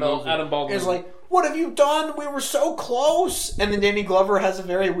Adam Baldwin is like, what have you done? We were so close. And then Danny Glover has a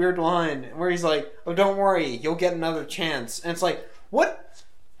very weird line where he's like, oh, don't worry, you'll get another chance. And it's like, what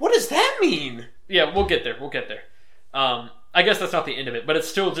does that mean? Yeah, we'll get there. I guess that's not the end of it, but it's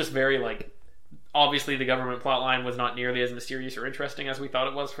still just very like, obviously the government plotline was not nearly as mysterious or interesting as we thought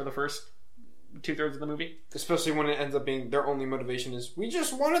it was for the first 2/3 of the movie, especially when it ends up being their only motivation is we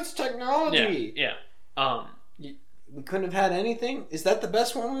just want its technology. Yeah. We couldn't have had anything. Is that the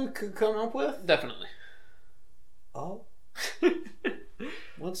best one we could come up with? Definitely. Oh.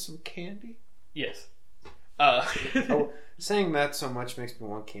 Want some candy? Yes. Saying that so much makes me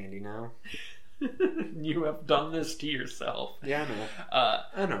want candy now. You have done this to yourself. Yeah, I know.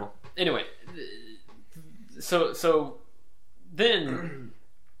 I know. Anyway, so then.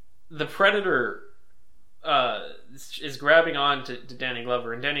 The Predator is grabbing on to Danny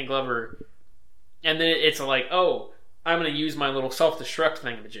Glover, and Danny Glover, and then it's like, oh, I'm going to use my little self-destruct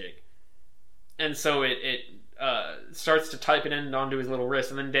thingamajig. And so it starts to type it in onto his little wrist,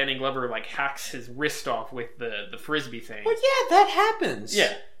 and then Danny Glover like hacks his wrist off with the frisbee thing. But yeah, that happens.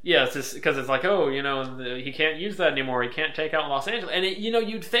 Yeah, it's just because it's like, oh, he can't use that anymore. He can't take out Los Angeles, and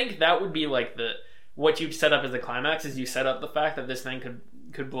you'd think that would be like what you'd set up as the climax is you set up the fact that this thing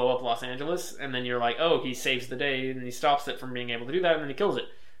could blow up Los Angeles, and then you're like, oh, he saves the day, and he stops it from being able to do that, and then he kills it,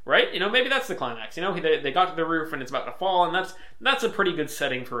 right? Maybe that's the climax. They got to the roof, and it's about to fall, and that's a pretty good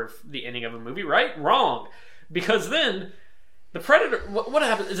setting for the ending of a movie, right? Wrong. because then the Predator. What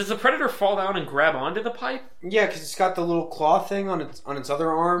happens? Does the Predator fall down and grab onto the pipe? Yeah, because it's got the little claw thing on its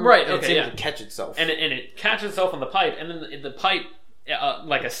other arm, right? And okay, it's able to catch itself, and it catches itself on the pipe, and then the pipe,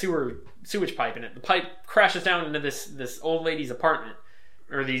 like a sewage pipe in it, the pipe crashes down into this old lady's apartment,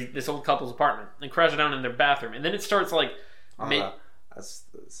 or this old couple's apartment, and crashes down in their bathroom, and then it starts like. That's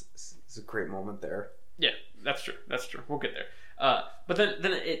a great moment there. Yeah, that's true. That's true. We'll get there. But then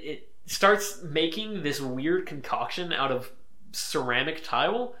it starts making this weird concoction out of ceramic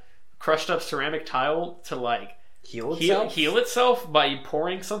tile, crushed up ceramic tile to like heal itself by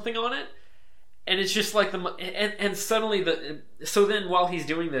pouring something on it. And it's just like and suddenly so then while he's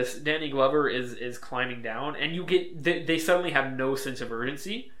doing this, Danny Glover is climbing down, and you get they suddenly have no sense of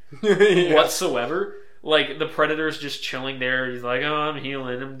urgency whatsoever. Like, the Predator's just chilling there. He's like, oh, I'm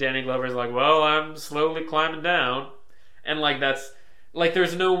healing. And Danny Glover's like, well, I'm slowly climbing down. And, like, that's... Like,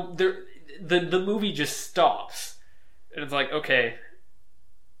 there's no... The movie just stops. And it's like, okay.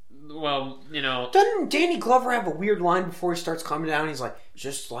 Well, you know... Doesn't Danny Glover have a weird line before he starts climbing down? He's like,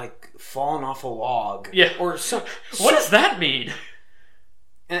 just, like, falling off a log. Yeah. Or so... What does that mean?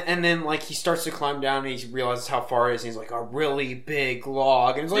 And then, like, he starts to climb down, and he realizes how far it is, and he's like, a really big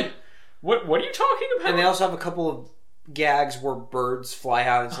log. And it's like... What are you talking about? And they also have a couple of gags where birds fly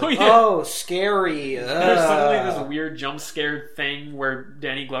out. And it's like, oh, scary. There's suddenly this weird jump scare thing where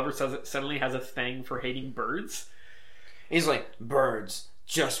Danny Glover suddenly has a thing for hating birds. He's like, birds,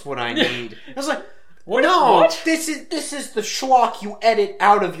 just what I need. I was like, what? This is the schlock you edit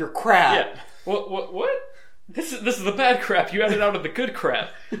out of your crap. Yeah. What? This is the bad crap. You edit out of the good crap.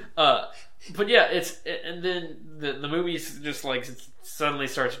 But yeah, and then the movie's just like suddenly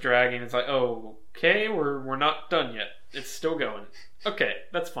starts dragging. It's like, oh, okay, we're not done yet. It's still going. Okay,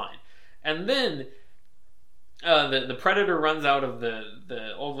 that's fine. And then the Predator runs out of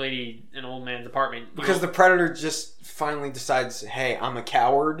the old lady and old man's apartment because the Predator just finally decides, hey, I'm a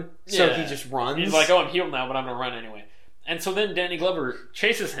coward, so he just runs. He's like, oh, I'm healed now, but I'm gonna run anyway. And so then Danny Glover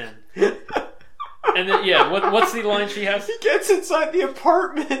chases him. And then what's the line she has? He gets inside the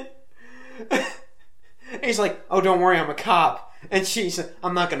apartment. He's like, oh, don't worry, I'm a cop. And she's like,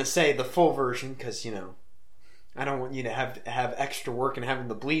 I'm not going to say the full version because, you know, I don't want you to have extra work and having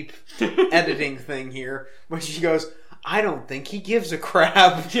the bleep editing thing here. But she goes, I don't think he gives a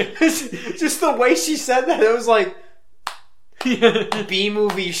crap. Just the way she said that, it was like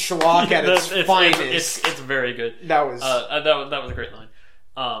B-movie schlock at its finest. It's very good. That was a great line.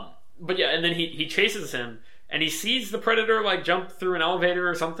 But yeah, and then he chases him, and he sees the Predator like jump through an elevator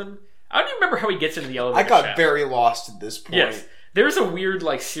or something. I don't even remember how he gets into the elevator. I got very lost at this point. Yes. There's a weird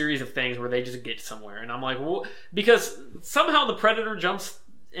like series of things where they just get somewhere, and I'm like, well, because somehow the Predator jumps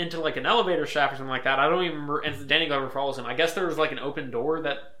into like an elevator shaft or something like that. I don't even remember. And Danny Glover follows him. I guess there was like an open door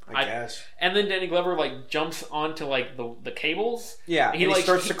that I guess. And then Danny Glover like jumps onto like the cables. Yeah, he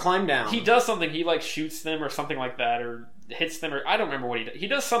starts to climb down. He does something. He like shoots them or something like that, or hits them, or I don't remember what he does. He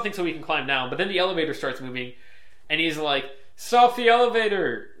does something so he can climb down. But then the elevator starts moving, and he's like, "Stop the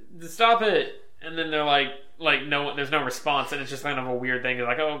elevator! Stop it!" And then they're like no, there's no response, and it's just kind of a weird thing. They're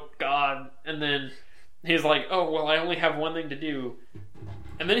like, oh god, and then he's like, oh well, I only have one thing to do,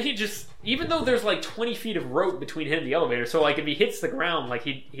 and then he just, even though there's like 20 feet of rope between him and the elevator, so like if he hits the ground, like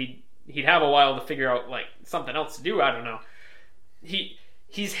he'd have a while to figure out like something else to do. I don't know.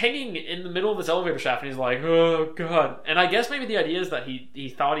 He's hanging in the middle of this elevator shaft, and he's like, oh god, and I guess maybe the idea is that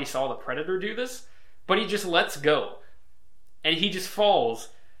he thought he saw the Predator do this, but he just lets go, and he just falls.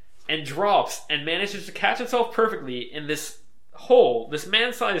 And drops and manages to catch himself perfectly in this hole, this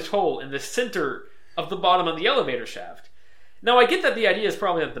man-sized hole in the center of the bottom of the elevator shaft. Now, I get that the idea is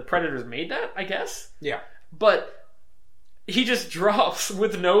probably that the Predators made that, I guess. Yeah. But he just drops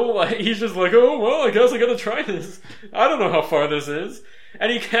with no, like, he's just like, oh, well, I guess I gotta try this. I don't know how far this is. And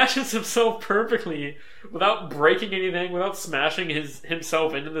he catches himself perfectly without breaking anything, without smashing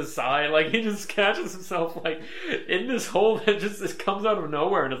himself into the side. Like, he just catches himself, like, in this hole that just comes out of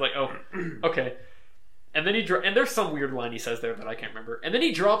nowhere. And it's like, oh, okay. And then and there's some weird line he says there that I can't remember. And then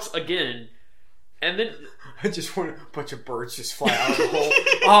he drops again. And then... I just want a bunch of birds just fly out of the hole.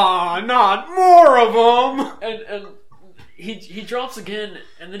 Ah, not more of them! And he drops again,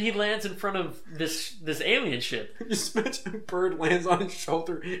 and then he lands in front of this alien ship. Just imagine a bird lands on his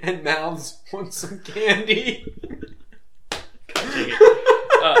shoulder and mouths, want some candy.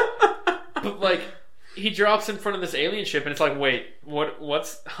 But like, he drops in front of this alien ship, and it's like, wait,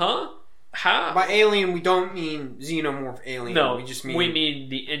 what's, huh? How? By alien, we don't mean xenomorph alien. No, we mean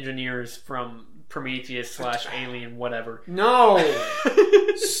the engineers from Prometheus / Alien, whatever. No!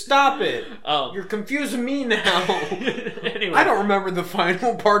 Stop it! You're confusing me now. Anyway. I don't remember the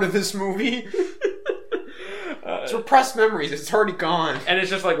final part of this movie. It's repressed memories. It's already gone. And it's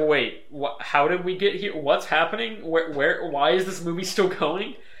just like, wait, how did we get here? What's happening? Why is this movie still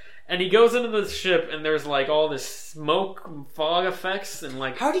going? And he goes into the ship, and there's like all this smoke and fog effects, and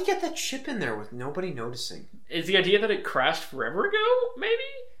like... How'd he get that ship in there with nobody noticing? Is the idea that it crashed forever ago, maybe?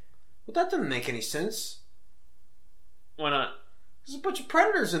 Well, that doesn't make any sense. Why not? There's a bunch of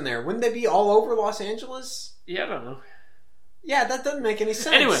predators in there. Wouldn't they be all over Los Angeles? Yeah, I don't know. Yeah, that doesn't make any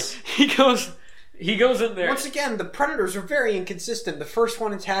sense. Anyway, he goes in there. Once again, the predators are very inconsistent. The first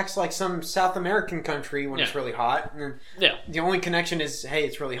one attacks like some South American country when it's really hot. And the only connection is, hey,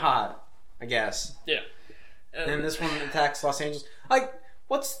 it's really hot, I guess. Yeah. And this one attacks Los Angeles. Like,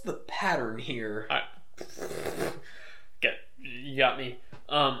 what's the pattern here? You got me.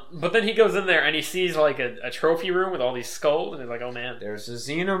 But then he goes in there and he sees like a trophy room with all these skulls, and he's like, "Oh man, there's a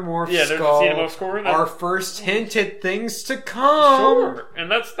xenomorph skull. There's a xenomorph skull. Our first hint at things to come." Sure,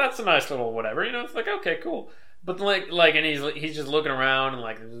 and that's a nice little whatever. It's like, okay, cool. But and he's just looking around and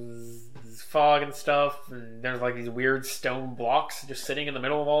like there's fog and stuff, and there's like these weird stone blocks just sitting in the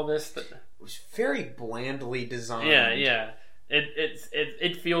middle of all this. That it was very blandly designed. Yeah.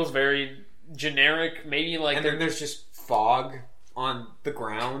 It feels very generic. Maybe like and then there's just fog on the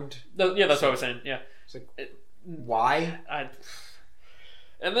ground. Yeah, that's what I was saying. Yeah. It's like, why?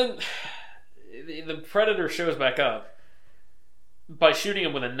 And then the predator shows back up by shooting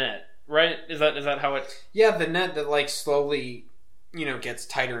him with a net, right? Is that how it... Yeah, the net that like slowly, gets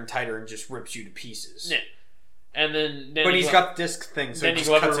tighter and tighter and just rips you to pieces. Yeah. And then but he's got the disc thing, so Danny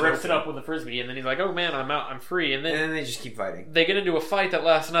Glover rips it up with a frisbee, and then he's like, "Oh man, I'm out, I'm free." And then they just keep fighting. They get into a fight that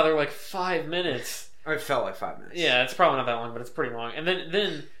lasts another like 5 minutes. It felt like 5 minutes. Yeah, it's probably not that long, but it's pretty long. And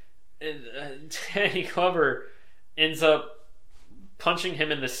then Danny Glover ends up punching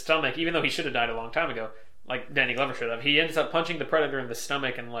him in the stomach, even though he should have died a long time ago. Like Danny Glover should have. He ends up punching the predator in the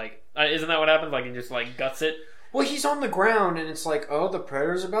stomach, and like, isn't that what happens? Like he just like guts it. Well, he's on the ground, and it's like, oh, the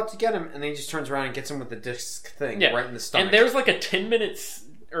predator's about to get him, and then he just turns around and gets him with the disc thing right in the stomach. And there's like a 10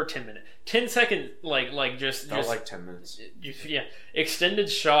 second like just like 10 minutes. Yeah, extended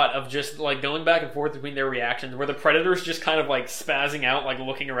shot of just like going back and forth between their reactions, where the predator's just kind of like spazzing out, like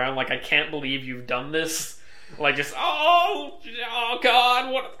looking around, like, I can't believe you've done this. Like just oh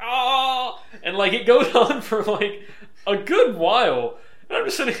god, what and like it goes on for like a good while, and I'm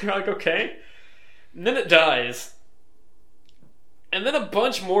just sitting here like, okay. And then it dies, and then a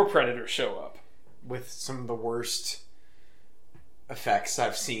bunch more predators show up with some of the worst effects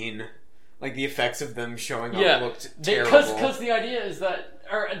I've seen. Like the effects of them showing up looked terrible. Because the idea is that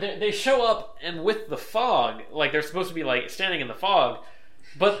they show up, and with the fog, like they're supposed to be like standing in the fog,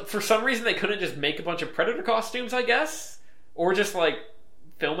 but for some reason they couldn't just make a bunch of predator costumes, I guess, or just like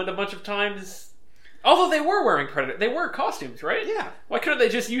film it a bunch of times. Although they were wearing they were costumes, right? Yeah. Why couldn't they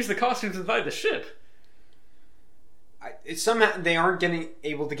just use the costumes inside the ship? Somehow they aren't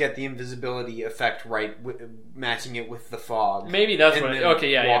able to get the invisibility effect right, matching it with the fog. Maybe that's what.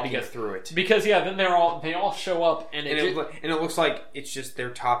 Because through it. Because then they all show up, and it looks like it's just their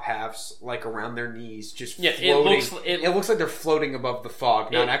top halves, like around their knees, just floating. It looks like they're floating above the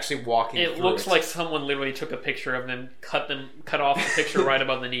fog, not actually walking. It looks like someone literally took a picture of them, cut off the picture right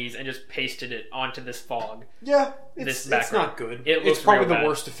above the knees, and just pasted it onto this fog. Yeah, it's not good. It's probably the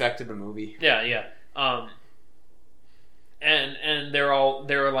worst effect of the movie. Yeah. And there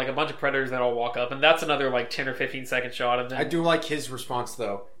are like a bunch of predators that all walk up, and that's another like 10 or 15 second shot of them. I do like his response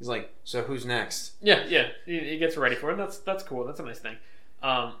though. He's like, "So who's next?" Yeah. He gets ready for it. That's cool. That's a nice thing.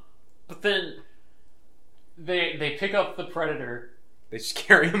 But then they pick up the predator. They just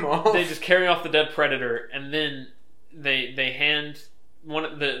carry him off. They just carry off the dead predator, and then they hand one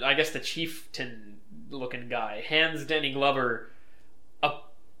of the chieftain looking guy hands Danny Glover a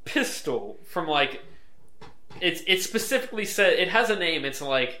pistol from like. It specifically said, it has a name. It's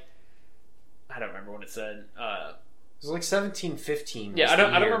like, I don't remember what it said. It was like 1715. Yeah, I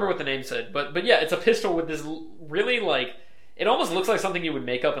don't remember what the name said, but yeah, it's a pistol with this really like, it almost looks like something you would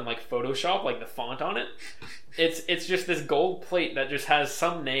make up in like Photoshop, like the font on it. It's just this gold plate that just has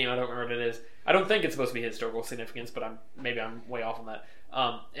some name. I don't remember what it is. I don't think it's supposed to be historical significance, but maybe I'm way off on that.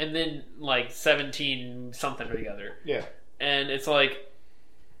 And then like 17 something or the other. Yeah, and it's like,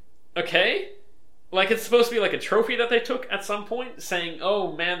 okay. Like, it's supposed to be like a trophy that they took at some point, saying,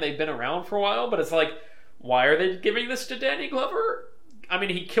 oh man, they've been around for a while, but it's like, why are they giving this to Danny Glover? I mean,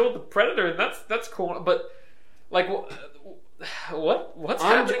 he killed the predator, and that's cool, but like, what's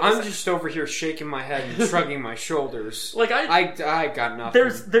happening? I'm just over here shaking my head and shrugging my shoulders. Like, I got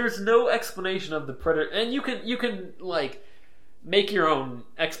nothing. There's no explanation of the predator, and you can like make your own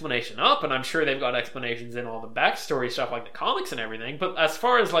explanation up, and I'm sure they've got explanations in all the backstory stuff like the comics and everything, but as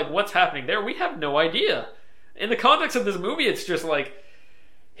far as like what's happening there, we have no idea. in the context of this movie, it's just like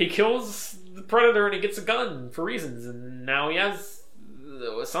he kills the Predator and he gets a gun for reasons, and now he has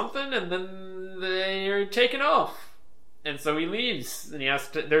something, and then they're taken off, and so he leaves, and he has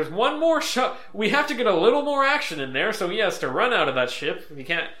to. There's one more shot. We have to get a little more action in there, so he has to run out of that ship. He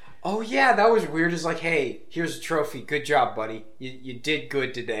can't. Oh yeah, that was weird. It's like, hey, here's a trophy. Good job, buddy. You did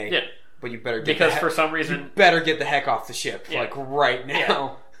good today. Yeah. But you better get because for some reason you better get the heck off the ship, like right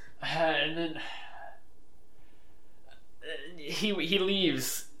now. Yeah. And then he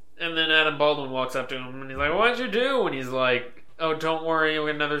leaves, and then Adam Baldwin walks up to him, and he's like, "What'd you do?" And he's like, "Oh, don't worry, you'll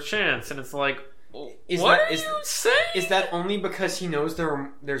get another chance." And it's like, Is that only because he knows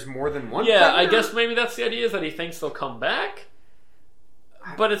there's more than one? Yeah, Predator? I guess maybe that's the idea, is that he thinks they'll come back.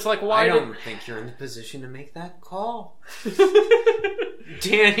 But it's like, why? I don't think you're in the position to make that call.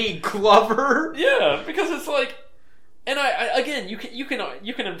 Danny Glover. Yeah, because it's like, and I again, you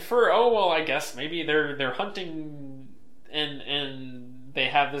can infer. Oh well, I guess maybe they're hunting, and they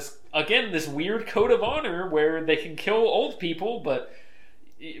have this weird code of honor where they can kill old people, but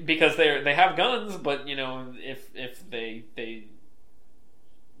because they have guns, but if they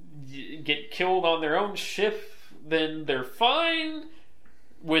get killed on their own ship, then they're fine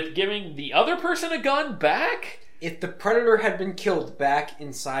with giving the other person a gun back. If the Predator had been killed back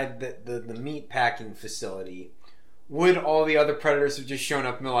inside the meat packing facility, would all the other Predators have just shown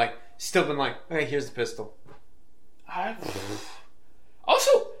up and still been like, okay, here's the pistol?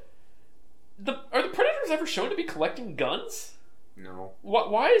 Also, are the Predators ever shown to be collecting guns? No.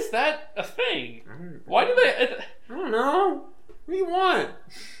 Why is that a thing? Why do they... I don't know. What do you want?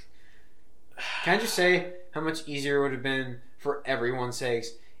 Can I just say how much easier it would have been, for everyone's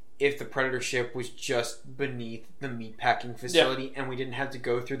sakes, if the Predator ship was just beneath the meatpacking facility and we didn't have to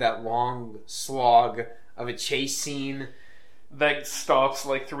go through that long slog of a chase scene that stops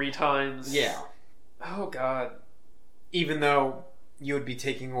 3 times. Yeah. Oh God. Even though you would be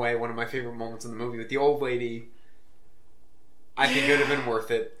taking away one of my favorite moments in the movie with the old lady, I think it would have been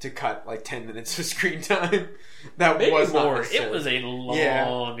worth it to cut 10 minutes of screen time. That maybe was more. Not necessary. It was a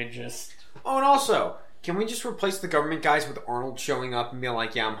long and just. Oh, and also, can we just replace the government guys with Arnold showing up and being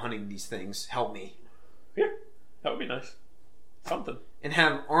like, yeah, I'm hunting these things. Help me. Yeah, that would be nice. Something. And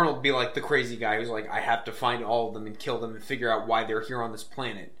have Arnold be like the crazy guy who's like, I have to find all of them and kill them and figure out why they're here on this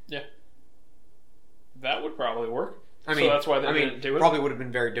planet. Yeah. That would probably work. I mean, so that's why they didn't do it. Probably would have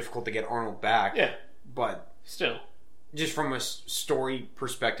been very difficult to get Arnold back. Yeah. But still. Just from a story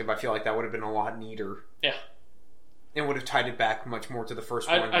perspective, I feel like that would have been a lot neater. Yeah. And would have tied it back much more to the first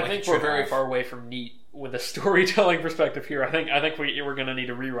one. I think we're very far away from neat with a storytelling perspective here. I think we're going to need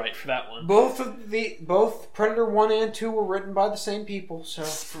a rewrite for that one. Both Predator 1 and 2 were written by the same people,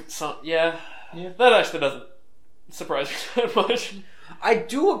 so yeah. That actually doesn't surprise me that much. I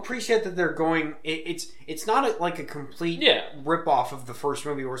do appreciate that they're going. It's not a complete rip off of the first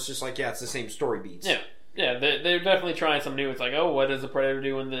movie where it's just it's the same story beats. Yeah. Yeah, they're definitely trying something new. It's like, oh, what does the Predator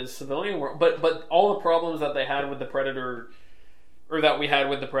do in the civilian world? But all the problems that they had with the Predator, or that we had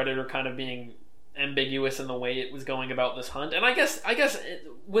with the Predator kind of being ambiguous in the way it was going about this hunt. And I guess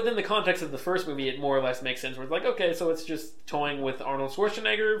within the context of the first movie, it more or less makes sense. Where it's like, okay, so it's just toying with Arnold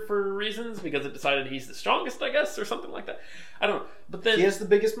Schwarzenegger for reasons because it decided he's the strongest, I guess, or something like that. I don't know. But then he has the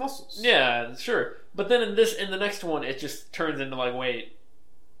biggest muscles. Yeah, sure. But then in the next one, it just turns into wait,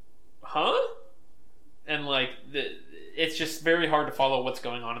 huh? And it's just very hard to follow what's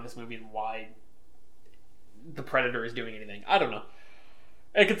going on in this movie and why the Predator is doing anything. I don't know.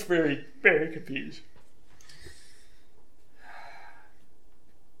 It gets very, very confused.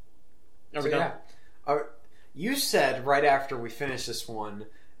 Are we done? Yeah. You said right after we finished this one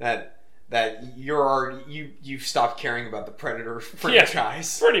that you've stopped caring about the Predator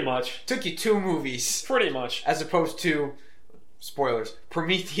franchise. Yeah, pretty much. Took you 2 movies. Pretty much. As opposed to, spoilers,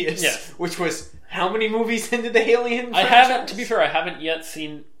 Prometheus, which was how many movies into the Alien franchise? To be fair, I haven't yet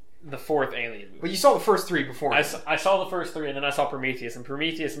seen the 4th Alien movie. But you saw the first 3 before. I saw the first 3, and then I saw Prometheus, and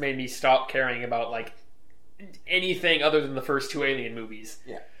Prometheus made me stop caring about anything other than the first 2 Alien movies.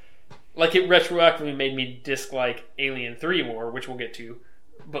 Yeah. It retroactively made me dislike Alien 3 more, which we'll get to.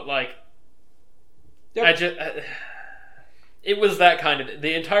 But it was that kind of.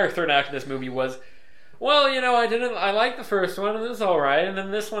 The entire third act of this movie was, well, I liked the first one, and it was alright, and then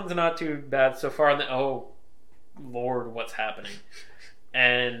this one's not too bad so far, and then, oh, Lord, what's happening?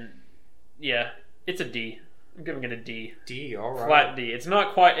 And, yeah, it's a D. I'm giving it a D. D, alright. Flat D. It's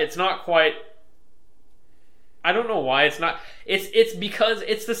not quite, I don't know why it's not, it's because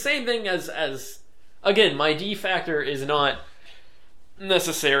it's the same thing as, again, my D factor is not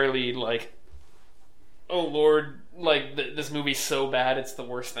necessarily oh Lord, this movie's so bad, it's the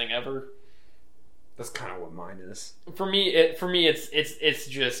worst thing ever. That's kind of what mine is. For me, it's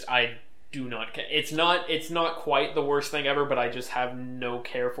just I do not care. It's not quite the worst thing ever, but I just have no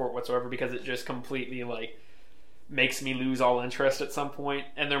care for it whatsoever because it just completely like makes me lose all interest at some point.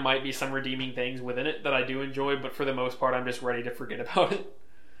 And there might be some redeeming things within it that I do enjoy, but for the most part, I'm just ready to forget about it.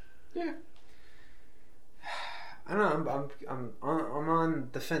 Yeah. I don't know. I'm on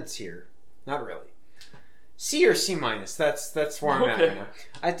the fence here. Not really. C or C minus. That's where I'm at right now.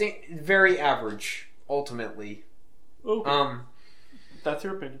 I think very average. Ultimately. Okay. That's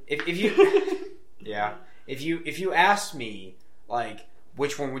your opinion. If you, yeah. If you ask me like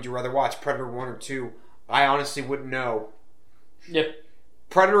which one would you rather watch, Predator 1 or 2, I honestly wouldn't know. Yeah.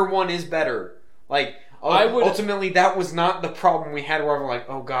 Predator 1 is better. Like. Ultimately, that was not the problem we had where we're like,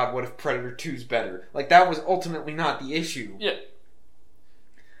 oh god, what if Predator 2's better? Like, that was ultimately not the issue. Yeah.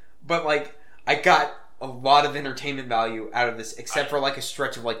 But, like, I got a lot of entertainment value out of this, except for, like, a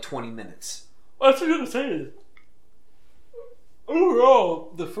stretch of, like, 20 minutes. What I was going to say is,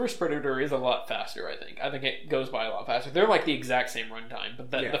 overall, the first Predator is a lot faster, I think. I think it goes by a lot faster. They're, like, the exact same runtime, but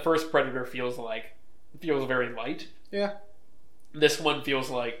the first Predator feels very light. Yeah. This one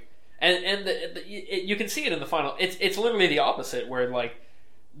feels like... And you can see it in the final. It's literally the opposite. Where like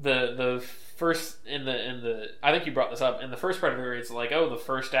the first in the I think you brought this up in the first Predator. It's like the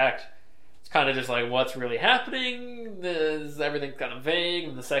first act. It's kind of just like what's really happening. Everything's kind of vague.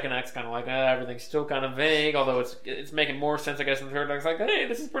 And the second act's kind of like everything's still kind of vague. Although it's making more sense, I guess. In the third act, it's like hey,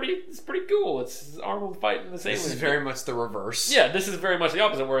 this is pretty cool. It's Arnold fighting the same. This is very much the reverse. Yeah, this is very much the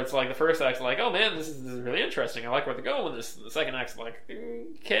opposite. Where it's like the first act's like, oh man, this is really interesting. I like where they're going with this. The second act's like,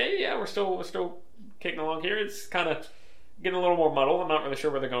 okay, yeah, we're still kicking along here. It's kind of getting a little more muddled. I'm not really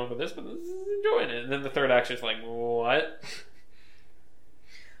sure where they're going with this, but enjoying it. And then the third act's just like, what?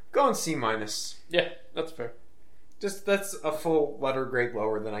 Going C minus. Yeah, that's fair. That's a full letter grade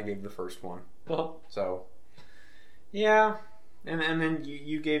lower than I gave the first one. Uh-huh. So, yeah, and then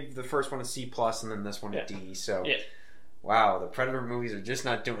you gave the first one a C plus, and then this one a D. So, wow, the Predator movies are just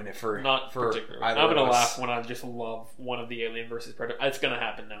not doing it for particularly. Either I'm gonna laugh when I just love one of the Alien versus Predator. It's gonna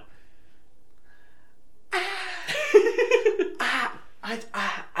happen now.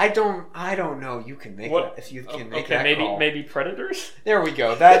 I don't know. You can make it if you can make that call. Maybe Predators. There we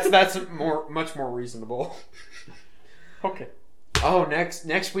go. That's much more reasonable. Okay. Oh,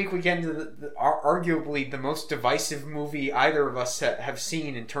 next week we get into the arguably the most divisive movie either of us have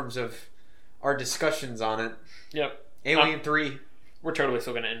seen in terms of our discussions on it. Yep. Alien 3. We're totally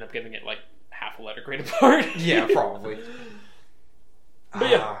still going to end up giving it like half a letter grade apart. Yeah, probably. But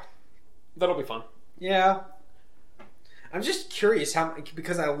yeah, that'll be fun. Yeah. I'm just curious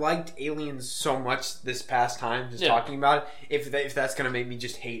because I liked Aliens so much this past time, talking about it. If that's going to make me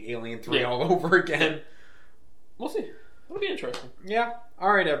just hate Alien 3 all over again. We'll see. It'll be interesting. Yeah.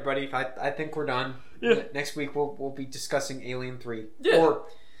 All right, everybody. I think we're done. Yeah. Next week we'll be discussing Alien 3. Yeah. Or,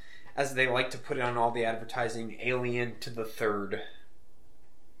 as they like to put it on all the advertising, Alien to the Third.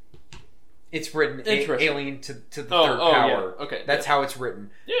 It's written Alien to the Third Power. Yeah. Okay. That's how it's written.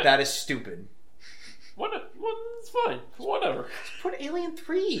 Yeah. That is stupid. It's fine. Whatever. Just put Alien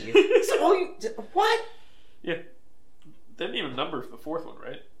 3. What? Yeah. They didn't even number the fourth one,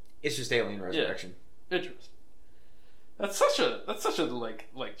 right? It's just Alien Resurrection. Yeah. Interesting. That's such a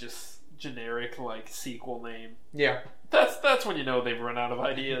like just generic like sequel name. Yeah. That's when you know they've run out of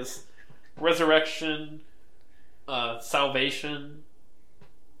ideas. Resurrection, Salvation.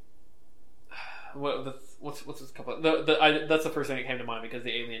 What's this couple? That's the first thing that came to mind because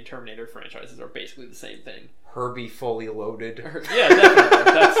the Alien Terminator franchises are basically the same thing. Herbie Fully Loaded. Yeah,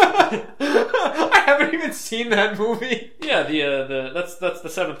 definitely. I haven't even seen that movie. Yeah, that's the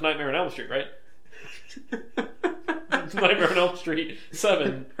seventh Nightmare on Elm Street, right? Nightmare on Elm Street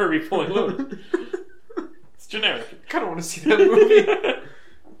 7, Herbie Fully Loaded. It's generic. I kind of want to see that movie.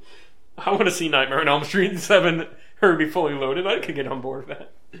 I want to see Nightmare on Elm Street 7, Herbie Fully Loaded. I could get on board with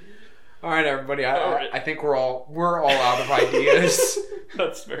that. All right, everybody. I think we're all out of ideas.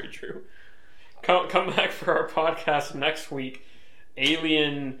 That's very true. Come back for our podcast next week.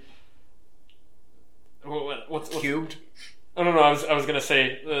 Alien. What's Cubed? I don't know. I was gonna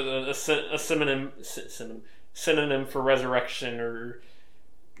say a synonym for resurrection or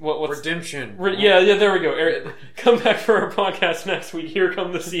what's redemption. Yeah. There we go. Come back for our podcast next week. Here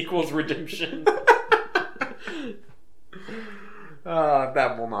come the sequels. Redemption.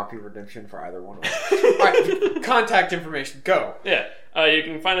 That will not be redemption for either one of us. All right, contact information. Go. Yeah. You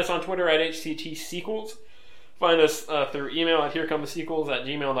can find us on Twitter at HCTSequels. Find us through email at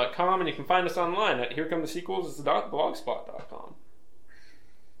herecomethesequels@gmail.com, and you can find us online at herecomethesequels.blogspot.com.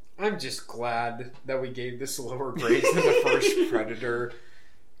 I'm just glad that we gave this lower grades than the first Predator.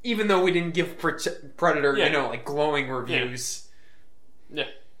 Even though we didn't give Predator, like glowing reviews. Yeah.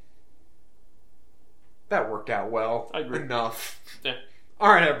 That worked out well. I agree. Enough. Yeah.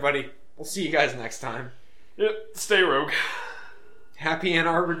 Alright, everybody. We'll see you guys next time. Yep. Stay rogue. Happy Ann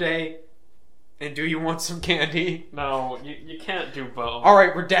Arbor Day. And do you want some candy? No, you can't do both.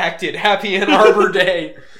 Alright, redacted. Happy Ann Arbor Day.